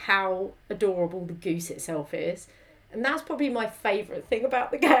love how adorable the goose itself is. And that's probably my favourite thing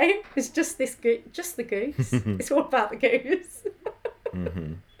about the game. It's just just the goose. It's all about the goose.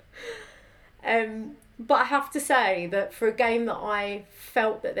 Mm-hmm. But I have to say that for a game that I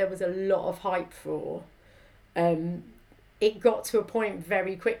felt that there was a lot of hype for, it got to a point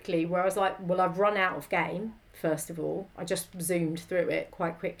very quickly where I was like, well, I've run out of game, first of all. I just zoomed through it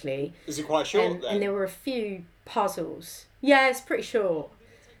quite quickly. Is it quite short then? And there were a few puzzles. Yeah, it's pretty short.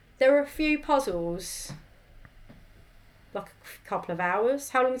 There were a few puzzles, like a couple of hours.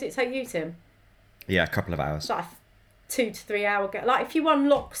 How long did it take you, Tim? Yeah, a couple of hours. Like 2 to 3 hour game. Like, if you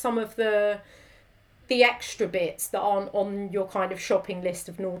unlock some of the extra bits that aren't on your kind of shopping list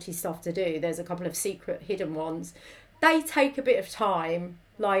of naughty stuff to do, there's a couple of secret hidden ones. They take a bit of time.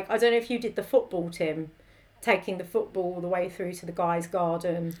 Like, I don't know if you did the football, Tim, taking the football all the way through to the guy's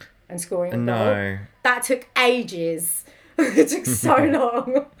garden and scoring a goal. No. That took ages. It took so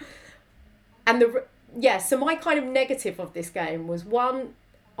long. And so my kind of negative of this game was, one,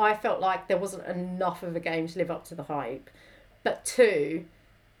 I felt like there wasn't enough of a game to live up to the hype. But two,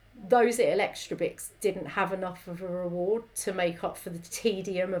 those little extra bits didn't have enough of a reward to make up for the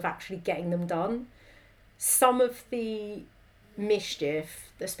tedium of actually getting them done. Some of the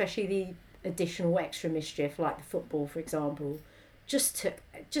mischief, especially the additional extra mischief, like the football, for example, just took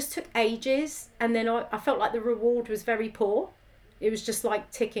ages. And then I felt like the reward was very poor. It was just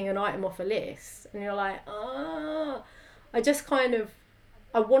like ticking an item off a list. And you're like, I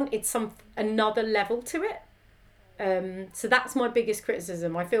wanted another level to it. So that's my biggest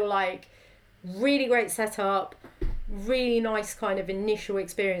criticism. I feel like really great setup, really nice kind of initial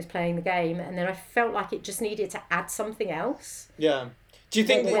experience playing the game, and then I felt like it just needed to add something else. Yeah. Do you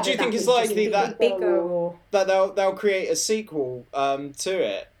think it's likely that they'll create a sequel to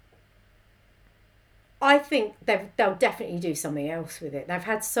it? I think they'll definitely do something else with it. They've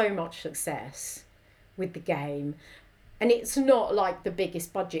had so much success with the game, and it's not like the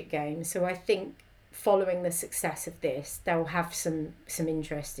biggest budget game, so I think following the success of this, they'll have some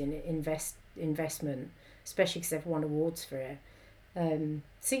interest in investment, especially because they've won awards for it.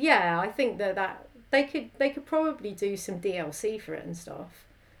 So yeah, I think that they could probably do some DLC for it and stuff.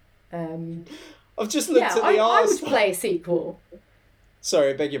 I've just looked at the art. I would play a sequel.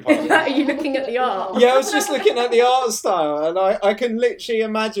 Sorry, I beg your pardon. Are you looking at the art? Yeah, I was just looking at the art style, and I can literally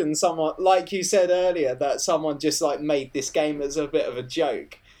imagine someone, like you said earlier, that someone just like made this game as a bit of a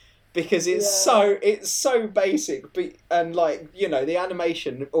joke. Because it's so basic, and like, you know, the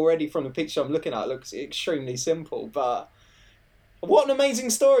animation already from the picture I'm looking at looks extremely simple. But what an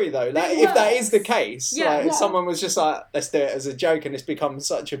amazing story, though! Like, if that is the case, someone was just like, let's do it as a joke, and it's become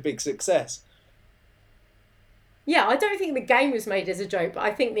such a big success. Yeah, I don't think the game was made as a joke, but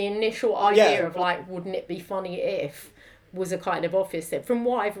I think the initial idea of like, wouldn't it be funny if, was a kind of obvious thing from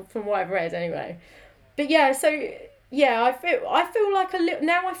what I've read anyway. But yeah, so. Yeah, I feel like a little,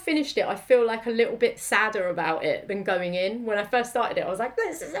 now I've finished it, I feel like a little bit sadder about it than going in. When I first started it, I was like,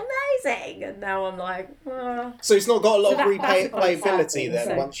 this is amazing, and now I'm like, So it's not got a lot of replayability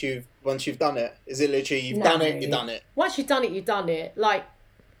then, once you've done it? Is it literally you've done it? Once you've done it, you've done it. Like,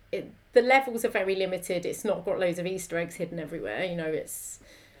 the levels are very limited. It's not got loads of Easter eggs hidden everywhere. You know, it's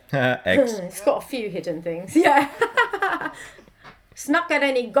eggs. It's got a few hidden things. Yeah, it's not got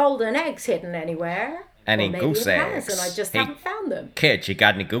any golden eggs hidden anywhere. Any goose eggs? And I just haven't found them. Kid, you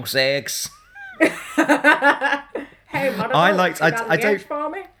got any goose eggs? Hey, I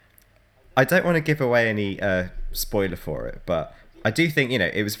don't want to give away any spoiler for it, but I do think, you know,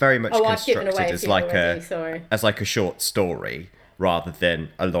 it was very much constructed as like a short story rather than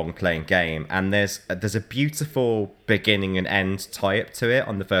a long playing game. And there's a beautiful beginning and end tie up to it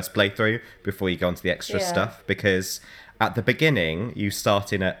on the first playthrough before you go into the extra stuff, because at the beginning you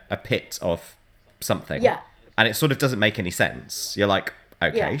start in a pit of something, and it sort of doesn't make any sense. You're like,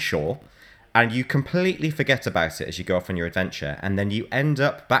 okay, sure, and you completely forget about it as you go off on your adventure, and then you end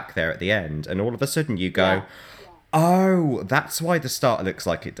up back there at the end, and all of a sudden you go, oh, that's why the start looks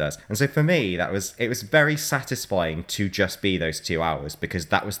like it does. And so for me, it was very satisfying to just be those 2 hours, because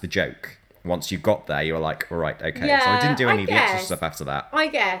that was the joke. Once you got there, you were like, all right, okay. So I didn't do any of the extra stuff after that. I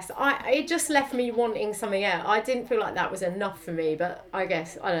guess it just left me wanting something else. I didn't feel like that was enough for me, but I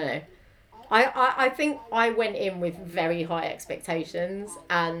guess, I don't know. I think I went in with very high expectations,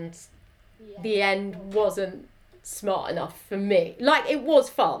 and the end wasn't smart enough for me. Like, it was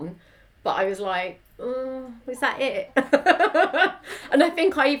fun, but I was like, is that it? And I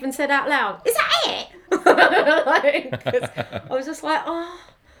think I even said out loud, is that it? Like, 'cause I was just like,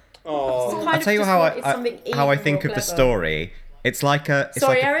 Oh, I'll tell you how I think of the story. It's like a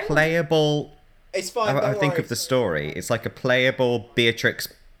Aaron? playable. it's fine. I don't think worry. of the story. It's like a playable Beatrix.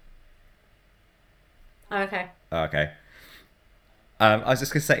 Okay. Okay. I was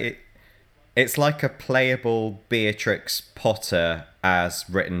just gonna say it's like a playable Beatrix Potter as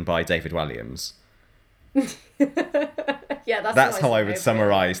written by David Walliams. Yeah, that's That's a nice how I way would of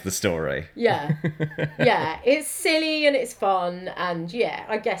summarise the story. Yeah. Yeah, it's silly and it's fun, and yeah,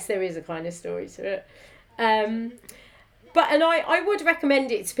 I guess there is a kind of story to it. But I would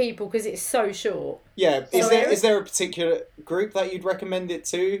recommend it to people because it's so short. Yeah, Sorry? is there a particular group that you'd recommend it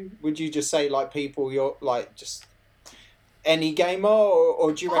to? Would you just say like people you're like just any gamer,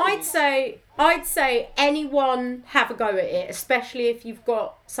 or do you reckon? I'd say anyone have a go at it, especially if you've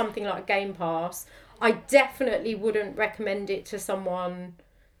got something like Game Pass. I definitely wouldn't recommend it to someone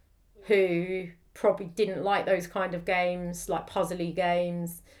who probably didn't like those kind of games, like puzzly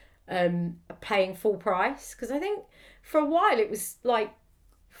games, paying full price. Because I think for a while it was like,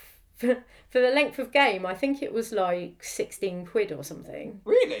 for the length of game, I think it was like 16 quid or something.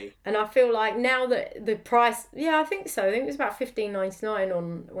 Really? And I feel like now that the price, yeah, I think so. I think it was about $15.99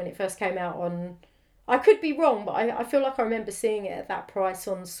 on when it first came out on. I could be wrong, but I feel like I remember seeing it at that price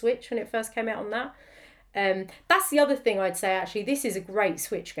on Switch when it first came out on that. That's the other thing I'd say. Actually, this is a great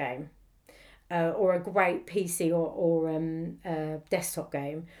Switch game, or a great PC or desktop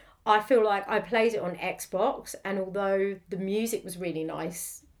game. I feel like I played it on Xbox, and although the music was really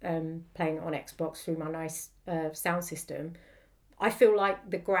nice, playing it on Xbox through my nice sound system, I feel like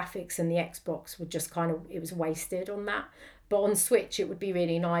the graphics and the Xbox were just it was wasted on that. But on Switch, it would be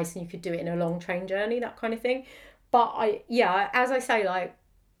really nice, and you could do it in a long train journey, that kind of thing. But as I say, like,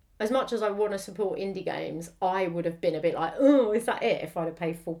 as much as I want to support indie games, I would have been a bit like, oh, is that it? If I'd have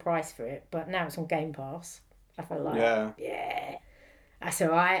paid full price for it. But now it's on Game Pass. I feel like, yeah, that's all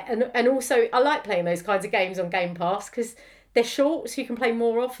right. And also, I like playing those kinds of games on Game Pass because they're short, so you can play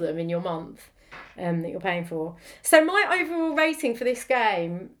more of them in your month that you're paying for. So my overall rating for this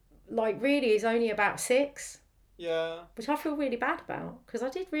game, like, really is only about 6. Yeah. Which I feel really bad about because I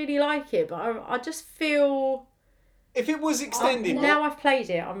did really like it, but I just feel... If it was extended... now I've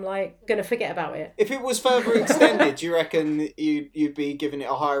played it, I'm like, going to forget about it. If it was further extended, do you reckon you'd be giving it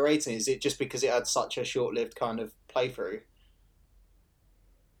a higher rating? Is it just because it had such a short-lived kind of playthrough?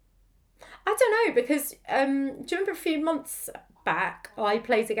 I don't know, because do you remember a few months back I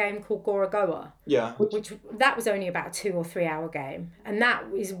played a game called Gorogoa? Yeah. Which that was only about a 2 or 3 hour game, and that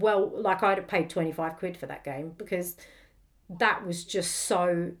is like I'd have paid 25 quid for that game because that was just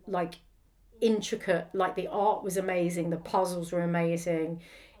so like intricate. Like the art was amazing, the puzzles were amazing.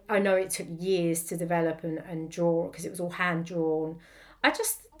 I know it took years to develop and draw because it was all hand drawn. I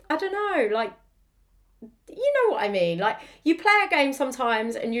don't know, like, you know what I mean? Like, you play a game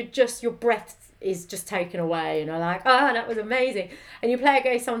sometimes and your breath is just taken away and you're like, that was amazing. And you play a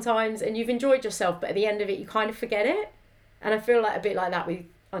game sometimes and you've enjoyed yourself, but at the end of it, you kind of forget it. And I feel like a bit like that with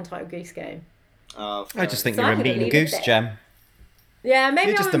Untitled Goose Game. I just think So you're I'm a gonna mean leave it goose, there. Gem. Yeah,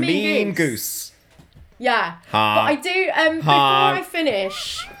 maybe You're I'm just a mean goose. Yeah. Ha. But I do, before I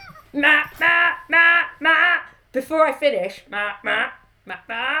finish... Before I finish...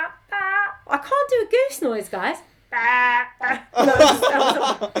 I can't do a goose noise, guys. No,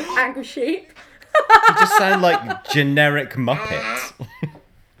 that was an angry sheep. You just sound like generic Muppet.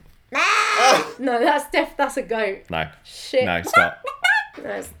 No, that's a goat. No. Shit. No, stop.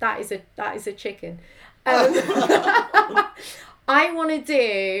 No, that is a chicken. I want to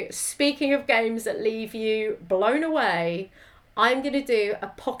do, speaking of games that leave you blown away, I'm going to do a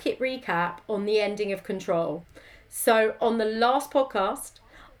pocket recap on the ending of Control. So on the last podcast,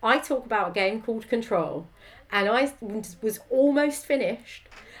 I talk about a game called Control, and I was almost finished,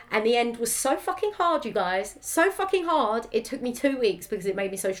 and the end was so fucking hard, you guys, so fucking hard, it took me 2 weeks because it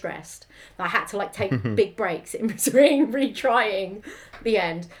made me so stressed. I had to like take big breaks in between retrying the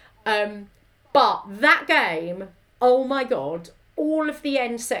end. But that game, oh my God, all of the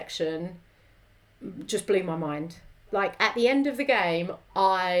end section just blew my mind. Like, at the end of the game,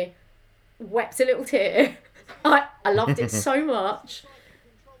 I wept a little tear. I loved it so much.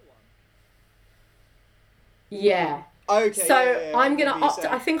 Yeah. Okay. So yeah, I'm gonna what do you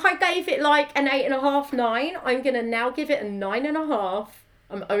I think I gave it like an 8.5, 9. I'm gonna now give it a 9.5.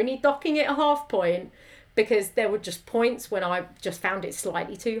 I'm only docking it a half point because there were just points when I just found it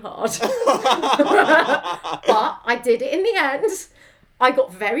slightly too hard. But I did it in the end. I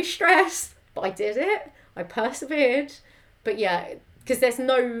got very stressed, but I did it. I persevered, but yeah, because there's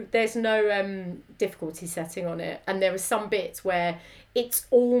no difficulty setting on it, and there are some bits where it's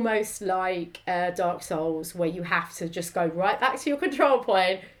almost like Dark Souls, where you have to just go right back to your control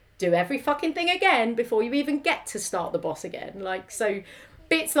point, do every fucking thing again before you even get to start the boss again. Like, so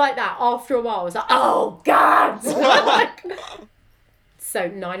bits like that, after a while, I was like, oh god. So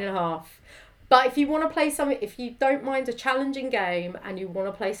 9.5. But if you want to play something, if you don't mind a challenging game and you want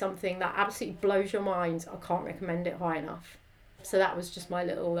to play something that absolutely blows your mind, I can't recommend it high enough. So that was just my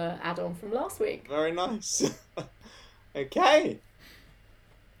little add-on from last week. Very nice. Okay.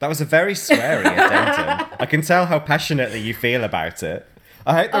 That was a very sweary addendum. I can tell how passionately you feel about it.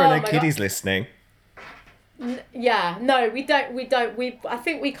 I hope there are no kiddies listening. Yeah, no, we don't. I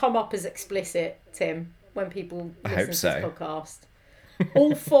think we come up as explicit, Tim, when people listen to this podcast.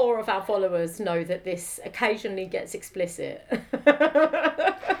 All 4 of our followers know that this occasionally gets explicit.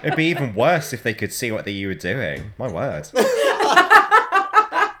 It'd be even worse if they could see what you were doing. My word.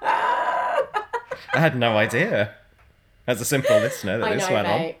 I had no idea, as a simple listener, that this went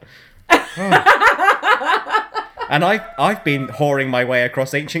on. Oh. And I've been whoring my way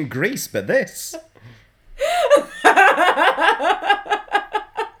across ancient Greece, but this...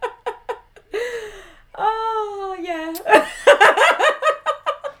 Oh, yeah.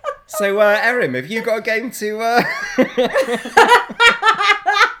 So, Erin, have you got a game to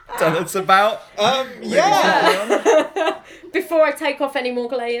tell us about? Yeah. Before I take off any more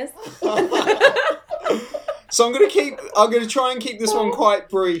layers. So I'm gonna try and keep this one quite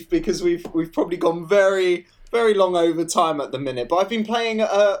brief, because we've probably gone very, very long over time at the minute. But I've been playing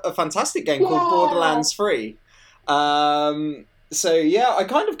a fantastic game called Borderlands 3. So yeah, I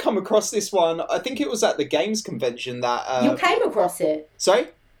kind of come across this one. I think it was at the games convention that you came across it. Sorry?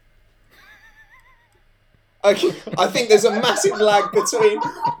 Okay, I think there's a massive lag between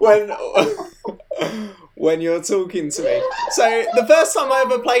when you're talking to me. So the first time I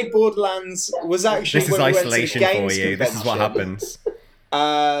ever played Borderlands was actually this is when we isolation went to the games for you. This is what happens.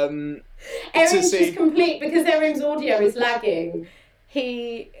 Erin's just complete because Erin's audio is lagging.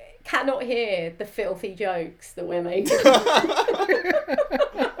 He cannot hear the filthy jokes that we're making.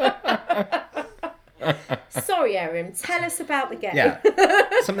 Sorry, Erin. Tell us about the game. Yeah,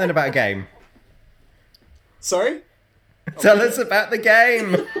 something about a game. Sorry? Tell us about the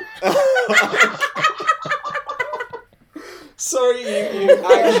game. Sorry, you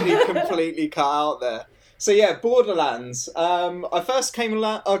actually completely cut out there. So yeah, Borderlands. I first came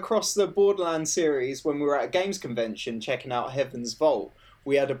across the Borderlands series when we were at a games convention checking out Heaven's Vault.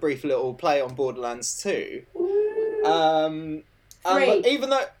 We had a brief little play on Borderlands 2. Even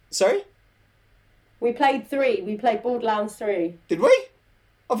though... Sorry? We played 3. We played Borderlands 3. Did we?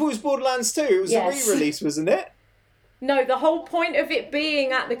 I thought it was Borderlands 2. It was a re-release, wasn't it? No, the whole point of it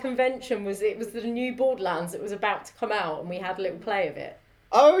being at the convention was it was the new Borderlands that was about to come out, and we had a little play of it.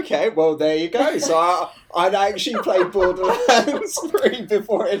 Oh, okay. Well, there you go. So I'd actually played Borderlands 3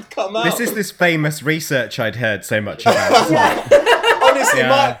 before it had come out. This is this famous research I'd heard so much about. Honestly,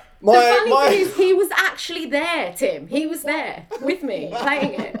 Yeah. The funny thing is, he was actually there, Tim. He was there with me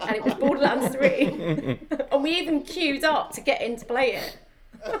playing it, and it was Borderlands 3. And we even queued up to get in to play it.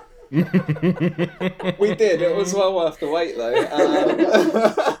 We did. It was well worth the wait, though.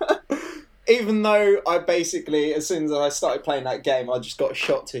 Even though I basically, as soon as I started playing that game, I just got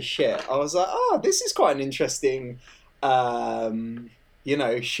shot to shit. I was like, oh, this is quite an interesting,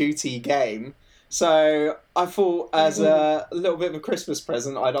 shooty game. So I thought, as a little bit of a Christmas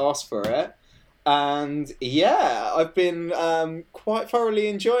present, I'd ask for it. And yeah, I've been quite thoroughly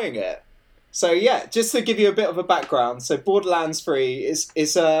enjoying it. So yeah, just to give you a bit of a background, so Borderlands 3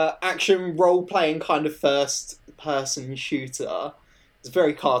 is a action role-playing kind of first-person shooter. It's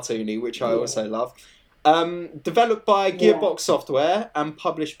very cartoony, which I also love. Developed by Gearbox Software and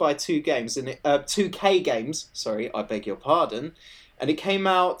published by 2K Games. Sorry, I beg your pardon. And it came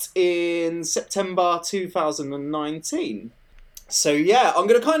out in September 2019. So yeah, I'm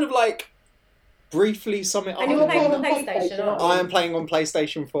going to kind of like briefly sum it up. And you're playing on PlayStation, aren't you? I am playing on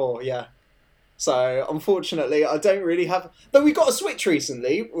PlayStation 4, yeah. So, unfortunately, I don't really have... Though we got a Switch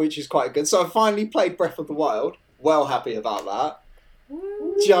recently, which is quite good. So I finally played Breath of the Wild. Well happy about that.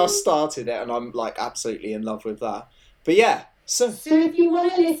 Just started it, and I'm, like, absolutely in love with that. But yeah, so if you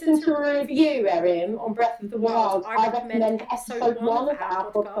want to listen to a review, Erin, on Breath of the Wild, I recommend episode 1 of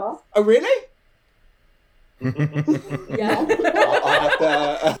our podcast. Oh, really? Yeah. I'll have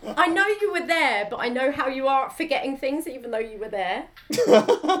to, I know you were there, but I know how you are at forgetting things even though you were there.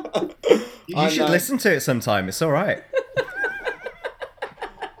 You should listen to it sometime. It's all right.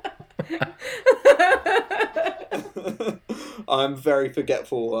 I'm a very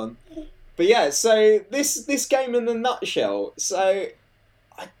forgetful one. But But yeah, so this game in a nutshell. So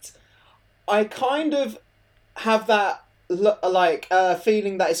I kind of have that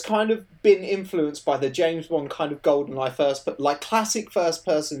feeling that it's kind of been influenced by the James Bond kind of GoldenEye classic first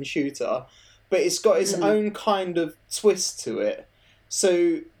person shooter, but it's got its own kind of twist to it.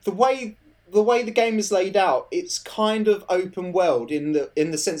 So the way the game is laid out, it's kind of open world in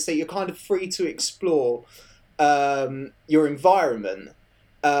the sense that you're kind of free to explore your environment.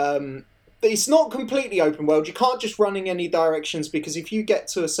 It's not completely open world. You can't just run in any directions, because if you get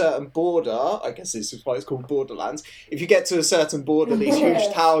to a certain border, I guess this is why it's called Borderlands, if you get to a certain border, these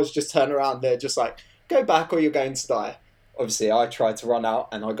huge towers just turn around. They're just like, go back or you're going to die. Obviously, I tried to run out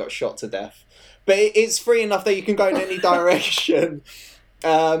and I got shot to death. But it's free enough that you can go in any direction.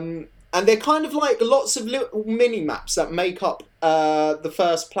 And they're kind of like lots of little mini-maps that make up the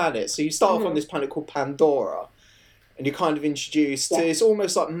first planet. So you start off on this planet called Pandora. And you're kind of introduced to, it's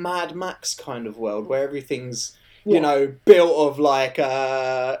almost like Mad Max kind of world where everything's, built of like,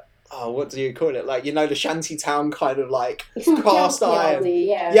 what do you call it? Like, the shanty town kind of like cast iron.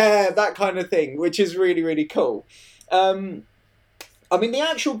 Yeah, that kind of thing, which is really, really cool. I mean, the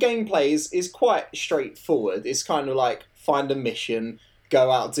actual gameplay is quite straightforward. It's kind of like find a mission, go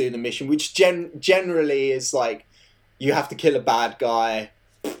out, do the mission, which generally is like, you have to kill a bad guy.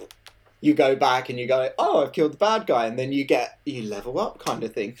 You go back and you go, oh, I've killed the bad guy, and then you level up kind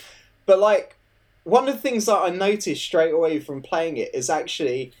of thing. But like, one of the things that I noticed straight away from playing it is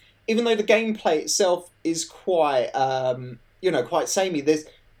actually, even though the gameplay itself is quite, quite samey, there's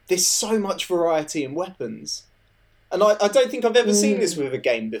so much variety in weapons. And I don't think I've ever seen this with a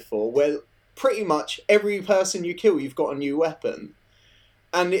game before, where pretty much every person you kill, you've got a new weapon.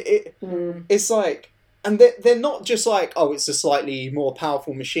 And it's like, and they're not just like, oh, it's a slightly more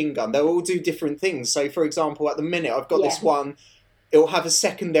powerful machine gun. They'll all do different things. So, for example, at the minute, I've got this one. It'll have a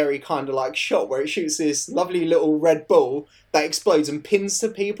secondary kind of like shot where it shoots this lovely little red ball that explodes and pins to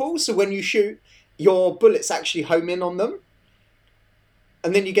people. So when you shoot, your bullets actually home in on them.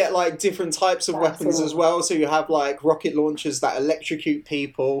 And then you get like different types of weapons as well. So you have like rocket launchers that electrocute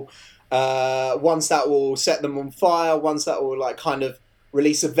people. Ones that will set them on fire. Ones that will like kind of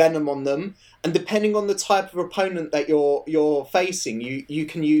release a venom on them. And depending on the type of opponent that you're facing, you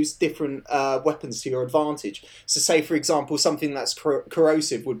can use different weapons to your advantage. So say, for example, something that's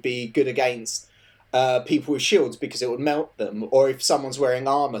corrosive would be good against people with shields because it would melt them. Or if someone's wearing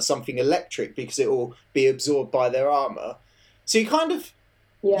armour, something electric because it will be absorbed by their armour. So you kind of...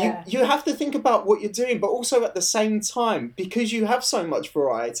 Yeah. You have to think about what you're doing, but also at the same time, because you have so much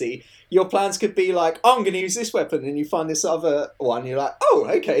variety, your plans could be like, oh, I'm going to use this weapon, and you find this other one, and you're like, oh,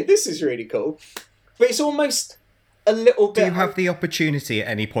 okay, this is really cool. But it's almost a little bit... Do you have the opportunity at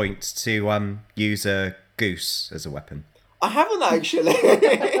any point to use a goose as a weapon? I haven't actually.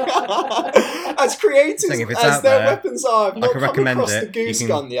 As creative as their weapons are, I've not come across the goose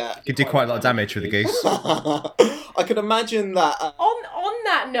gun yet. You can do quite a lot of damage with a goose. I can imagine that. On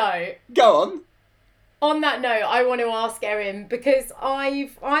that note, go on. On that note, I want to ask Erin, because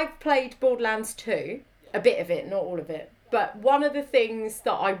I've played Borderlands 2, a bit of it, not all of it. But one of the things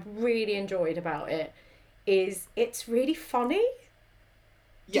that I really enjoyed about it is it's really funny.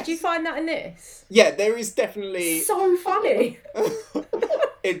 Yes. Did you find that in this? Yeah, there is definitely... So funny!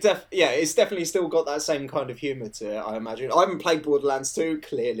 It's definitely still got that same kind of humour to it, I imagine. I haven't played Borderlands 2,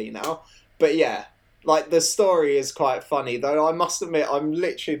 clearly now. But yeah, like, the story is quite funny. Though I must admit, I'm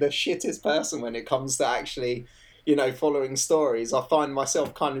literally the shittest person when it comes to actually, following stories. I find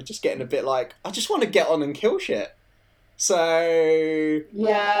myself kind of just getting a bit like, I just want to get on and kill shit. So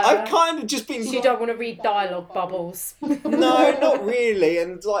yeah, I've kind of just been... So you don't want to read dialogue bubbles? No, not really.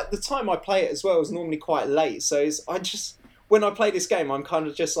 And like the time I play it as well is normally quite late. So when I play this game, I'm kind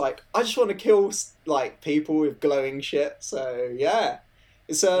of just like, I just want to kill like people with glowing shit. So yeah,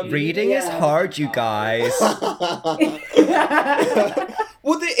 it's reading is hard, you guys. Well,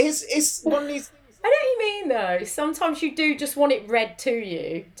 it's one of these things. I know what you mean though. Sometimes you do just want it read to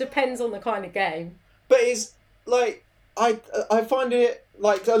you. Depends on the kind of game. But it's like... I find it,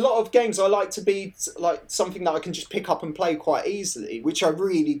 like, a lot of games I like to be, like, something that I can just pick up and play quite easily, which I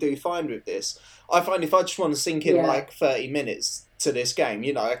really do find with this. I find if I just want to sink in, like, 30 minutes to this game,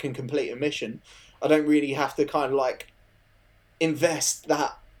 I can complete a mission. I don't really have to kind of, like, invest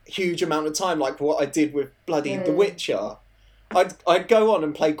that huge amount of time, like what I did with bloody The Witcher. I'd go on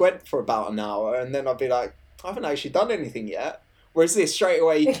and play Gwent for about an hour, and then I'd be like, I haven't actually done anything yet. Whereas this, straight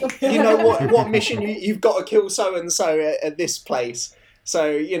away, you know what mission you've got to kill so-and-so at this place. So,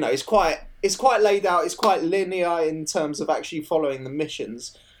 it's quite laid out, it's quite linear in terms of actually following the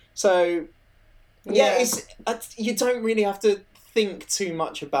missions. So, you don't really have to think too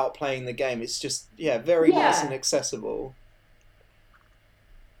much about playing the game. It's just very nice and accessible.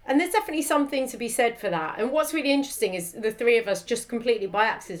 And there's definitely something to be said for that. And what's really interesting is the three of us, just completely by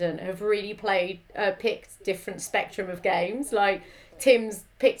accident, have really picked different spectrum of games. Like, Tim's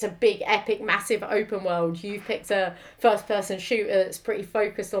picked a big, epic, massive open world. You've picked a first-person shooter that's pretty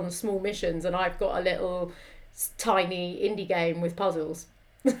focused on small missions. And I've got a little tiny indie game with puzzles.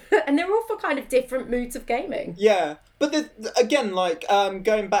 And they're all for kind of different moods of gaming. Yeah. But again, like,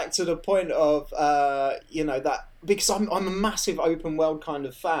 going back to the point of, that... Because I'm a massive open world kind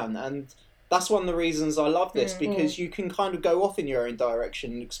of fan, and that's one of the reasons I love this, because you can kind of go off in your own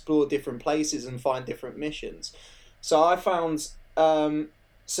direction and explore different places and find different missions. So I found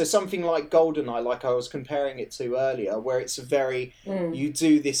something like GoldenEye, like I was comparing it to earlier, where it's a very you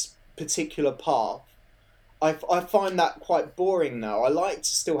do this particular path. I find that quite boring now. I like to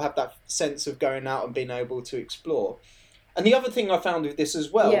still have that sense of going out and being able to explore. And the other thing I found with this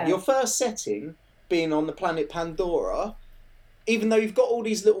as well, your first setting being on the planet Pandora, even though you've got all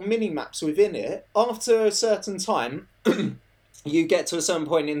these little mini maps within it, after a certain time, you get to a certain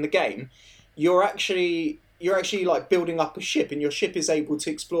point in the game, you're actually like building up a ship, and your ship is able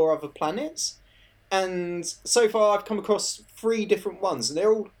to explore other planets. And so far, I've come across 3 different ones, and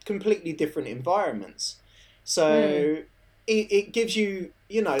they're all completely different environments. So it gives you,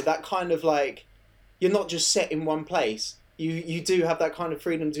 that kind of like, you're not just set in one place. You do have that kind of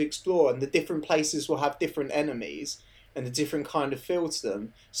freedom to explore, and the different places will have different enemies and a different kind of feel to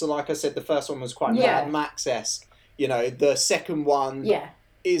them. So like I said, the first one was quite Mad Max-esque. The second one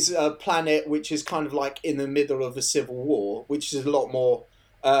is a planet which is kind of like in the middle of a civil war, which is a lot more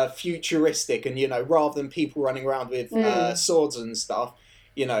futuristic, and, rather than people running around with swords and stuff,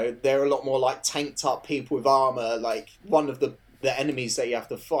 they're a lot more like tanked up people with armour. Like, one of the enemies that you have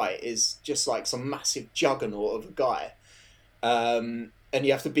to fight is just like some massive juggernaut of a guy. And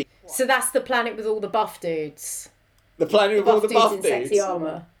you have to be... So that's the planet with all the buff dudes. The planet with all the buff dudes. In sexy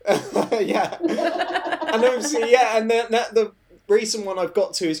armour. Yeah. And obviously, and the recent one I've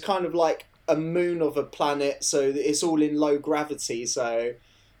got to is kind of like a moon of a planet, so it's all in low gravity. So,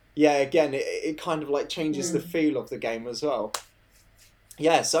 again, it kind of like changes the feel of the game as well.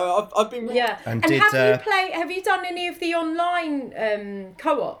 Yeah, so I've been... And have you done any of the online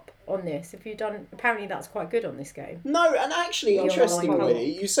co-op on this? Have you done... Apparently that's quite good on this game. No, and actually,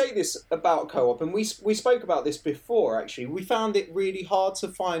 interestingly, you say this about co-op, and we spoke about this before, actually. We found it really hard to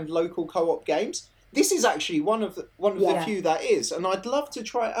find local co-op games. This is actually one of the few that is, and I'd love to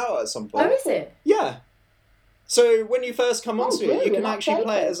try it out at some point. Oh, is it? Yeah. So when you first come onto it, you can actually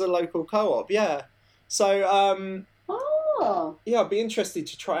play it as a local co-op, So, I'd be interested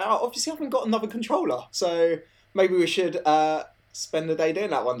to try it out. Obviously, I haven't got another controller, so maybe we should spend the day doing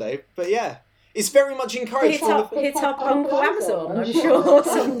that one day. But it's very much encouraged. Hit up Uncle Amazon. I'm sure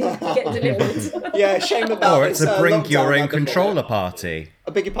something can get delivered. Shame about Or it's a bring your own controller party.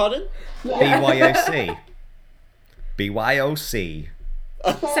 I beg your pardon? BYOC. BYOC. Say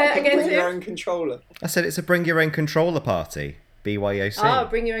it again, Bring your own controller. I said it's a bring your own controller party. BYOC. Oh,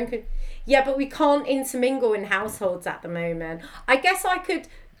 bring your own... Yeah, but we can't intermingle in households at the moment. I guess I could...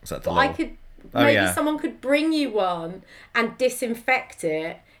 Is that the maybe someone could bring you one and disinfect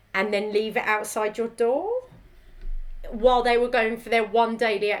it and then leave it outside your door while they were going for their one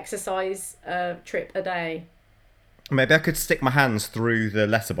daily exercise trip a day. Maybe I could stick my hands through the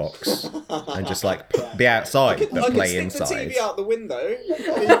letterbox and just like be outside but play inside. I could stick the TV out the window and you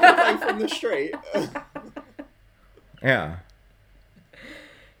can play from the street. Yeah.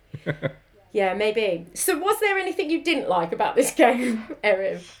 Yeah, maybe. So was there anything you didn't like about this game,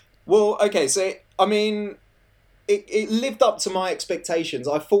 Erin? Well, okay, so, I mean, it lived up to my expectations.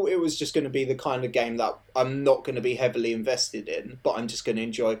 I thought it was just going to be the kind of game that I'm not going to be heavily invested in, but I'm just going to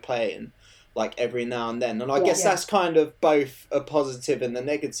enjoy playing, like, every now and then. And I guess that's kind of both a positive and a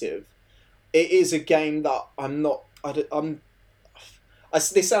negative. It is a game that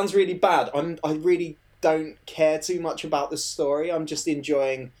this sounds really bad. I really don't care too much about the story. I'm just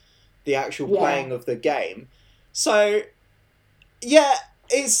enjoying the actual playing of the game. So,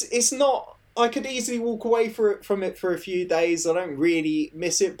 it's not... I could easily walk away from it for a few days. I don't really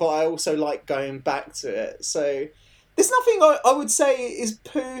miss it, but I also like going back to it. So, there's nothing I would say is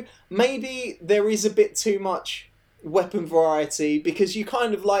poo. Maybe there is a bit too much weapon variety, because you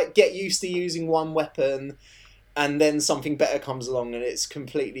kind of like get used to using one weapon and then something better comes along and it's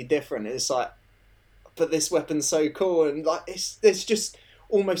completely different. It's like, but this weapon's so cool, and like there's just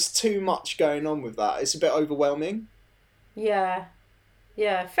almost too much going on with that. It's a bit overwhelming. Yeah,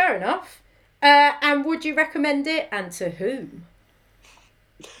 fair enough. And would you recommend it, and to whom?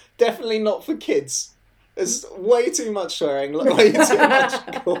 Definitely not for kids. There's way too much swearing, way too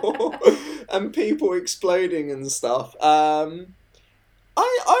much gore, and people exploding and stuff. I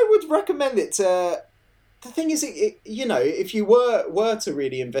would recommend it to. The thing is, you know, if you were to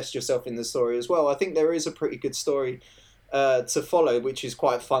really invest yourself in the story as well, I think there is a pretty good story to follow, which is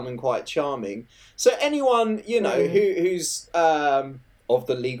quite fun and quite charming. So anyone, you know, who's of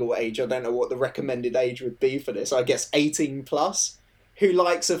the legal age, I don't know what the recommended age would be for this, I guess 18 plus, who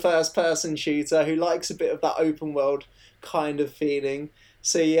likes a first person shooter, who likes a bit of that open world kind of feeling.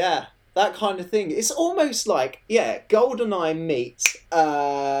 So yeah, that kind of thing. It's almost like, yeah, GoldenEye meets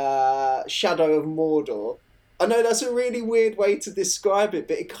Shadow of Mordor. I know that's a really weird way to describe it,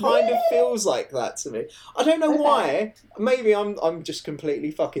 but it kind of feels like that to me. I don't know why. Maybe I'm just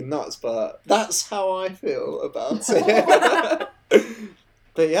completely fucking nuts, but that's how I feel about it.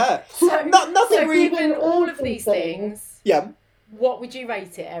 But yeah, So, nothing so really. given all of these things, Yeah. what would you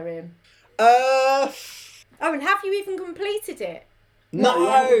rate it, Erin? Uh, Oh, and have you even completed it? no.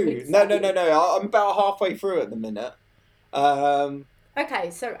 No. I'm about halfway through at the minute.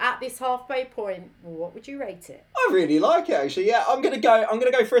 Okay, so at this halfway point, what would you rate it? I really like it actually. Yeah, I'm gonna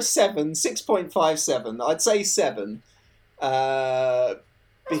go for a 7, 6.57. I'd say 7.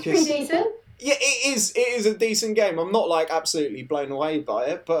 Pretty Because decent. yeah, it is a decent game. I'm not like absolutely blown away by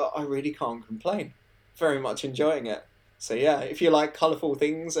it, but I really can't complain. Very much enjoying it. So yeah, if you like colourful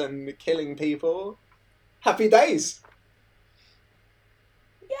things and killing people, happy days.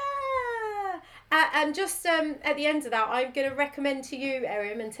 Yeah. And just at the end of that, I'm going to recommend to you,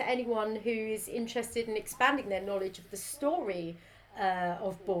 Erin, and to anyone who is interested in expanding their knowledge of the story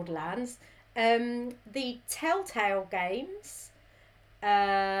of Borderlands, the Telltale games,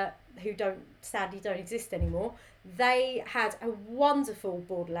 who sadly don't exist anymore. They had a wonderful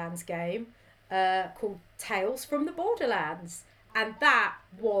Borderlands game called Tales from the Borderlands, and that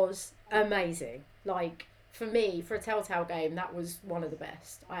was amazing. Like, for me, for a Telltale game, that was one of the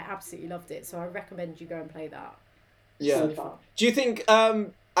best. I absolutely loved it, so I recommend you go and play that. Yeah. So fun. Do you think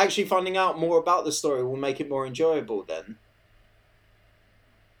actually finding out more about the story will make it more enjoyable then?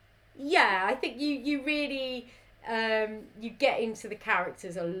 Yeah, I think you really you get into the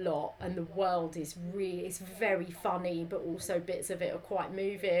characters a lot, and the world is it's very funny, but also bits of it are quite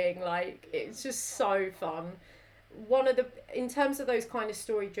moving. Like, it's just so fun. In terms of those kind of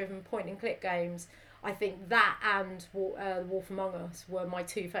story driven point and click games, I think that and Wolf Among Us were my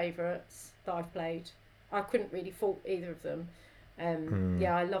two favourites that I've played. I couldn't really fault either of them.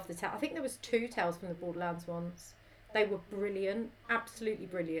 Yeah, I love I think there was 2 Tales from the Borderlands ones. They were brilliant, absolutely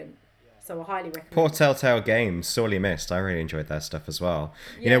brilliant. So I highly recommend. Poor Telltale Games, sorely missed. I really enjoyed their stuff as well.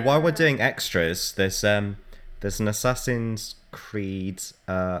 Yeah. You know, while we're doing extras, there's an Assassin's Creed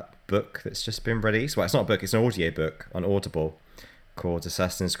book that's just been released. Well, it's not a book; it's an audio book on Audible called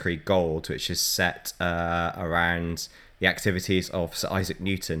Assassin's Creed Gold, which is set around the activities of Sir Isaac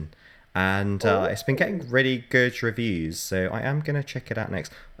Newton. And it's been getting really good reviews, so I am going to check it out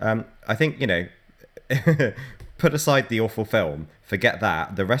next. I think, you know, put aside the awful film, forget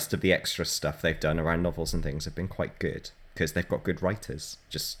that. The rest of the extra stuff they've done around novels and things have been quite good, because they've got good writers,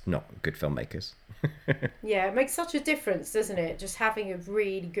 just not good filmmakers. Yeah, it makes such a difference, doesn't it? Just having a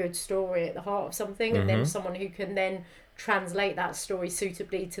really good story at the heart of something, and then someone who can then translate that story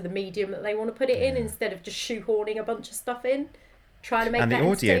suitably to the medium that they want to put it in, instead of just shoehorning a bunch of stuff in, trying to make and that the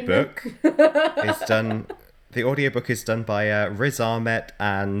audiobook is done. The audiobook is done by Riz Ahmed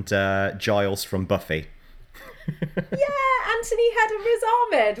and Giles from Buffy. Yeah, Anthony Head and Riz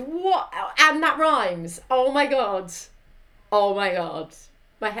Ahmed. What? And that rhymes. Oh my god. Oh my god.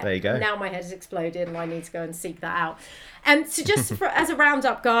 There you go. Now my head has exploded and I need to go and seek that out. And so just as a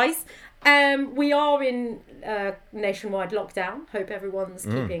roundup, guys, we are in nationwide lockdown. Hope everyone's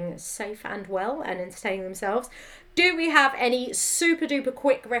keeping safe and well and entertaining themselves. Do we have any super duper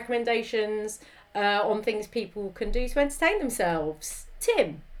quick recommendations on things people can do to entertain themselves?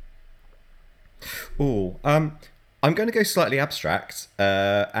 Tim? Ooh, I'm going to go slightly abstract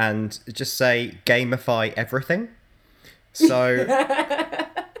and just say gamify everything. So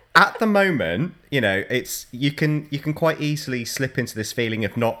at the moment, you know, you can quite easily slip into this feeling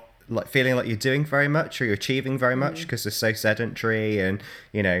of not like feeling like you're doing very much or you're achieving very much because they're so sedentary, and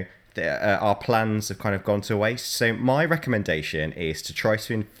you know our plans have kind of gone to waste. So my recommendation is to try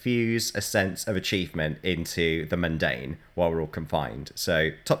to infuse a sense of achievement into the mundane while we're all confined.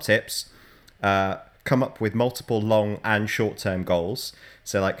 So top tips. Come up with multiple long and short-term goals.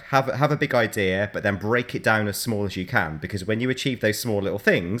 So like have a big idea, but then break it down as small as you can, because when you achieve those small little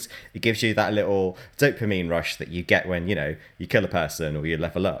things, it gives you that little dopamine rush that you get when, you know, you kill a person or you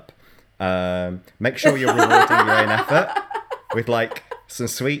level up. Make sure you're rewarding your own effort with like some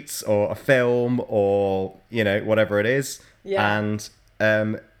sweets or a film or, you know, whatever it is. Yeah. And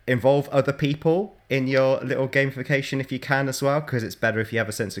involve other people in your little gamification if you can as well, because it's better if you have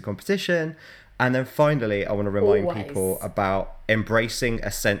a sense of competition. And then finally, I want to remind people about embracing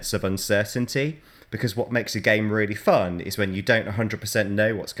a sense of uncertainty, because what makes a game really fun is when you don't 100%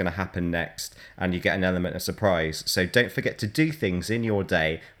 know what's going to happen next and you get an element of surprise. So don't forget to do things in your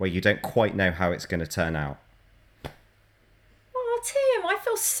day where you don't quite know how it's going to turn out. Oh, Tim, I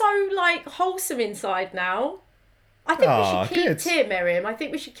feel so, like, wholesome inside now. I think we should keep Tim, Miriam. I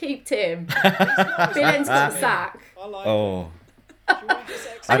think we should keep Tim. Bill got the sack. I like Oh.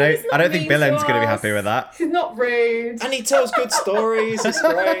 I I don't think Billen's going to be happy with that. He's not rude. And he tells good stories. It's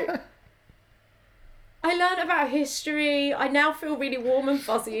great. I learned about history. I now feel really warm and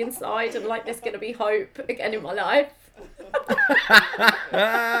fuzzy inside, and like there's going to be hope again in my life.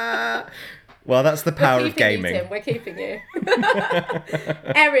 Well, that's the power of gaming. You, Tim. We're keeping you.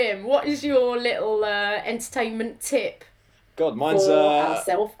 Erin, what is your little entertainment tip? God, mine's for our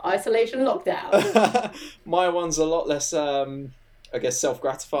self-isolation lockdown. My one's a lot less, I guess,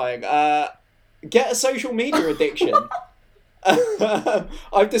 self-gratifying. Get a social media addiction.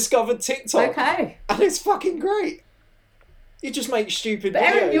 I've discovered TikTok. Okay. And it's fucking great. You just make stupid videos.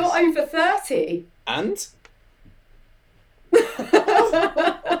 Erin, you're over 30. And?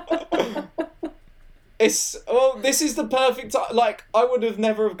 This is the perfect time. Like, I would have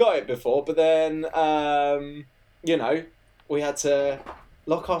never have got it before, but then, you know, we had to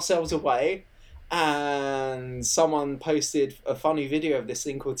lock ourselves away, and someone posted a funny video of this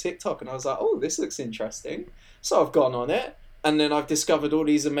thing called TikTok, and I was like, oh, this looks interesting. So I've gone on it, and then I've discovered all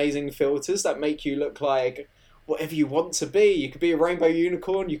these amazing filters that make you look like whatever you want to be. You could be a rainbow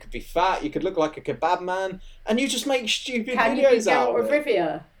unicorn, you could be fat, you could look like a kebab man, and you just make stupid videos out of it.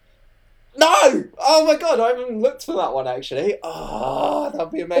 Rivia? No! Oh my god, I haven't looked for that one actually. Oh,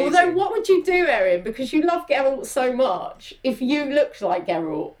 that'd be amazing. Although, what would you do, Erin? Because you love Geralt so much. If you looked like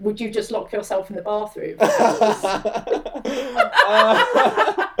Geralt, would you just lock yourself in the bathroom?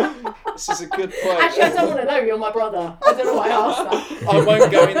 This is a good point. Actually, I don't want to know. You're my brother. I don't know why I asked that. I won't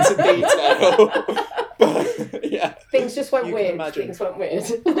go into detail. But, yeah. Things just went weird. Things went weird.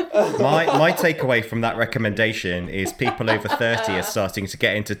 My takeaway from that recommendation is people over 30 are starting to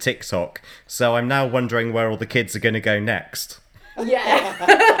get into TikTok. So I'm now wondering where all the kids are going to go next. Yeah.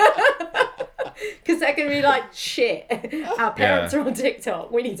 Because they're going to be like, shit, our parents are on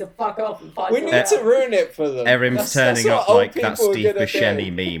TikTok. We need to fuck off and find We need to ruin it for them. Erin's turning up like that Steve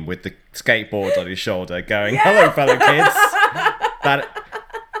Buscemi meme with the skateboard on his shoulder going, hello, fellow kids.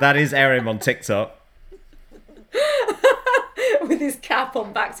 That is Erin on TikTok. With his cap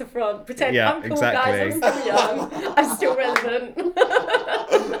on back to front. Pretend I'm cool, exactly. guys. I'm still young. I'm still relevant.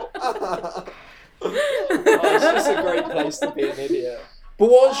 It's just a great place to be an idiot. But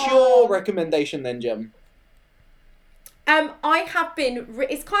what's your recommendation then, Jem? I have been.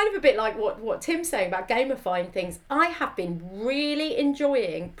 It's kind of a bit like what Tim's saying about gamifying things. I have been really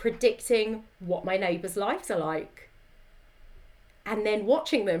enjoying predicting what my neighbours' lives are like, and then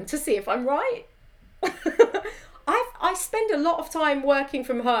watching them to see if I'm right. I spend a lot of time working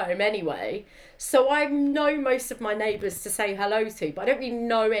from home anyway, so I know most of my neighbours to say hello to, but I don't really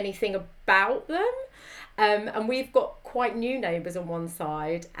know anything about them. And we've got quite new neighbours on one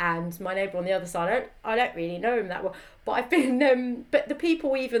side, and my neighbour on the other side. I don't really know him that well, but I've been. But the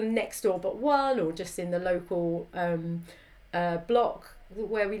people even next door, but one, or just in the local block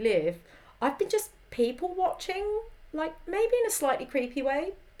where we live, I've been just people watching, like maybe in a slightly creepy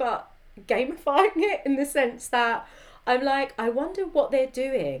way, but gamifying it in the sense that I'm like, I wonder what they're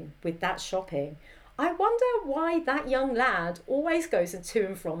doing with that shopping. I wonder why that young lad always goes to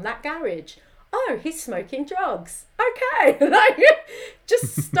and from that garage. Oh, he's smoking drugs. Okay. Like,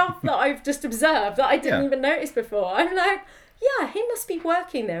 just stuff that I've just observed that I didn't even notice before. I'm like, yeah, he must be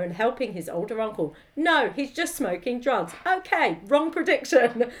working there and helping his older uncle. No, he's just smoking drugs. Okay, wrong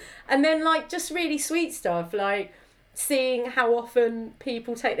prediction. And then like just really sweet stuff, like seeing how often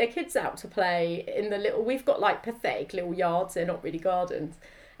people take their kids out to play in the little, we've got like pathetic little yards, they're not really gardens,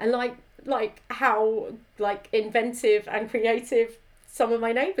 and like how like inventive and creative some of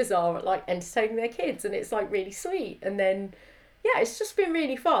my neighbours are at like entertaining their kids, and it's like really sweet. And then yeah, it's just been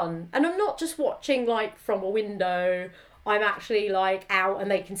really fun, and I'm not just watching like from a window, I'm actually like out and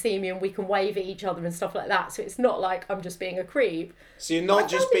they can see me and we can wave at each other and stuff like that, so it's not like I'm just being a creep. So you're not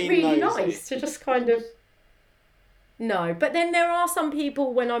just being really nosy. nice to just kind of no, but then there are some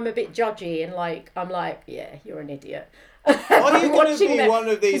people when I'm a bit judgy and like I'm like, yeah, you're an idiot. Are you going to be one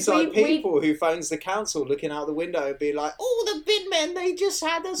of these like people who phones the council looking out the window and be like, oh, the bin men, they just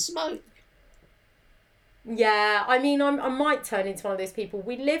had a smoke? Yeah, I mean, I might turn into one of those people.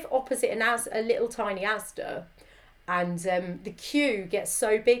 We live opposite a little tiny Asda, and the queue gets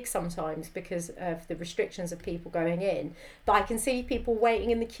so big sometimes because of the restrictions of people going in. But I can see people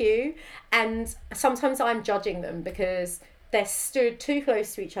waiting in the queue, and sometimes I'm judging them because they're stood too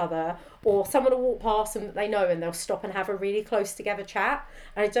close to each other, or someone will walk past them that they know and they'll stop and have a really close together chat.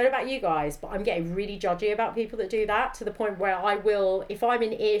 And I don't know about you guys, but I'm getting really judgy about people that do that, to the point where I will, if I'm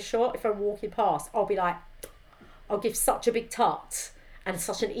in earshot, if I'm walking past, I'll be like, I'll give such a big tut and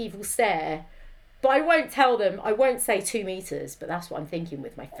such an evil stare. But I won't tell them, I won't say 2 meters, but that's what I'm thinking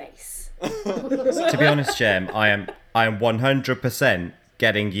with my face. To be honest, Jem, I am 100%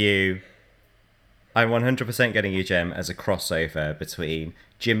 getting you. I'm 100% getting you, Jem, as a crossover between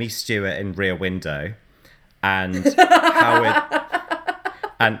Jimmy Stewart in Rear Window and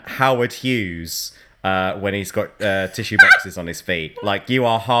Howard Hughes when he's got tissue boxes on his feet. Like, you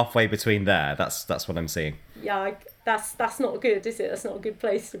are halfway between there. That's what I'm seeing. Yeah, that's not good, is it? That's not a good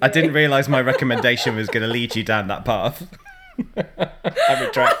place to be. I didn't realise my recommendation was going to lead you down that path. I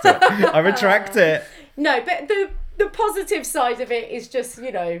retract it. No, but the positive side of it is just,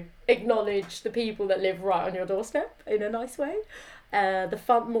 acknowledge the people that live right on your doorstep in a nice way.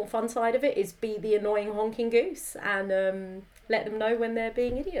 The more fun side of it is be the annoying honking goose and let them know when they're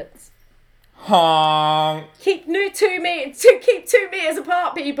being idiots. Honk. Keep 2 meters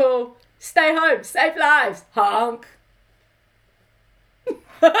apart, people. Stay home, save lives. Honk.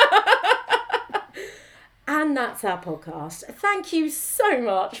 And that's our podcast. Thank you so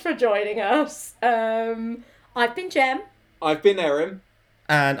much for joining us. I've been Jem. I've been Erin.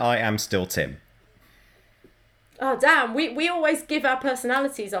 And I am still Tim. Oh, damn. We always give our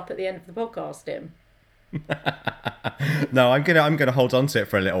personalities up at the end of the podcast, Tim. No, I'm gonna hold on to it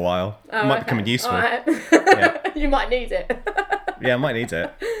for a little while. It might become useful. Right. Yeah. You might need it. Yeah, I might need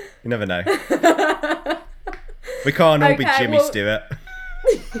it. You never know. We can't all be Jimmy Stewart.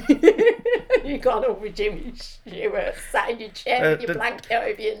 You can't all be Jimmy Stewart sat in your chair with your blanket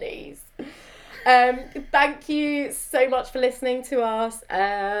over your knees. Thank you so much for listening to us.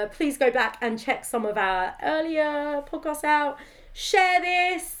 Please go back and check some of our earlier podcasts out. Share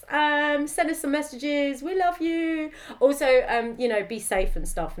this. Send us some messages. We love you. Also, be safe and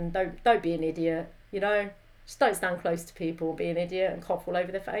stuff, and don't be an idiot. Just don't stand close to people and be an idiot and cough all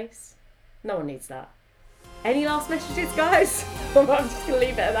over their face. No one needs that. Any last messages, guys? I'm just going to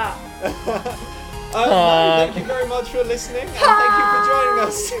leave it at that. No, thank you very much for listening, and thank you for joining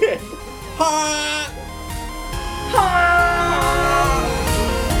us. Hi.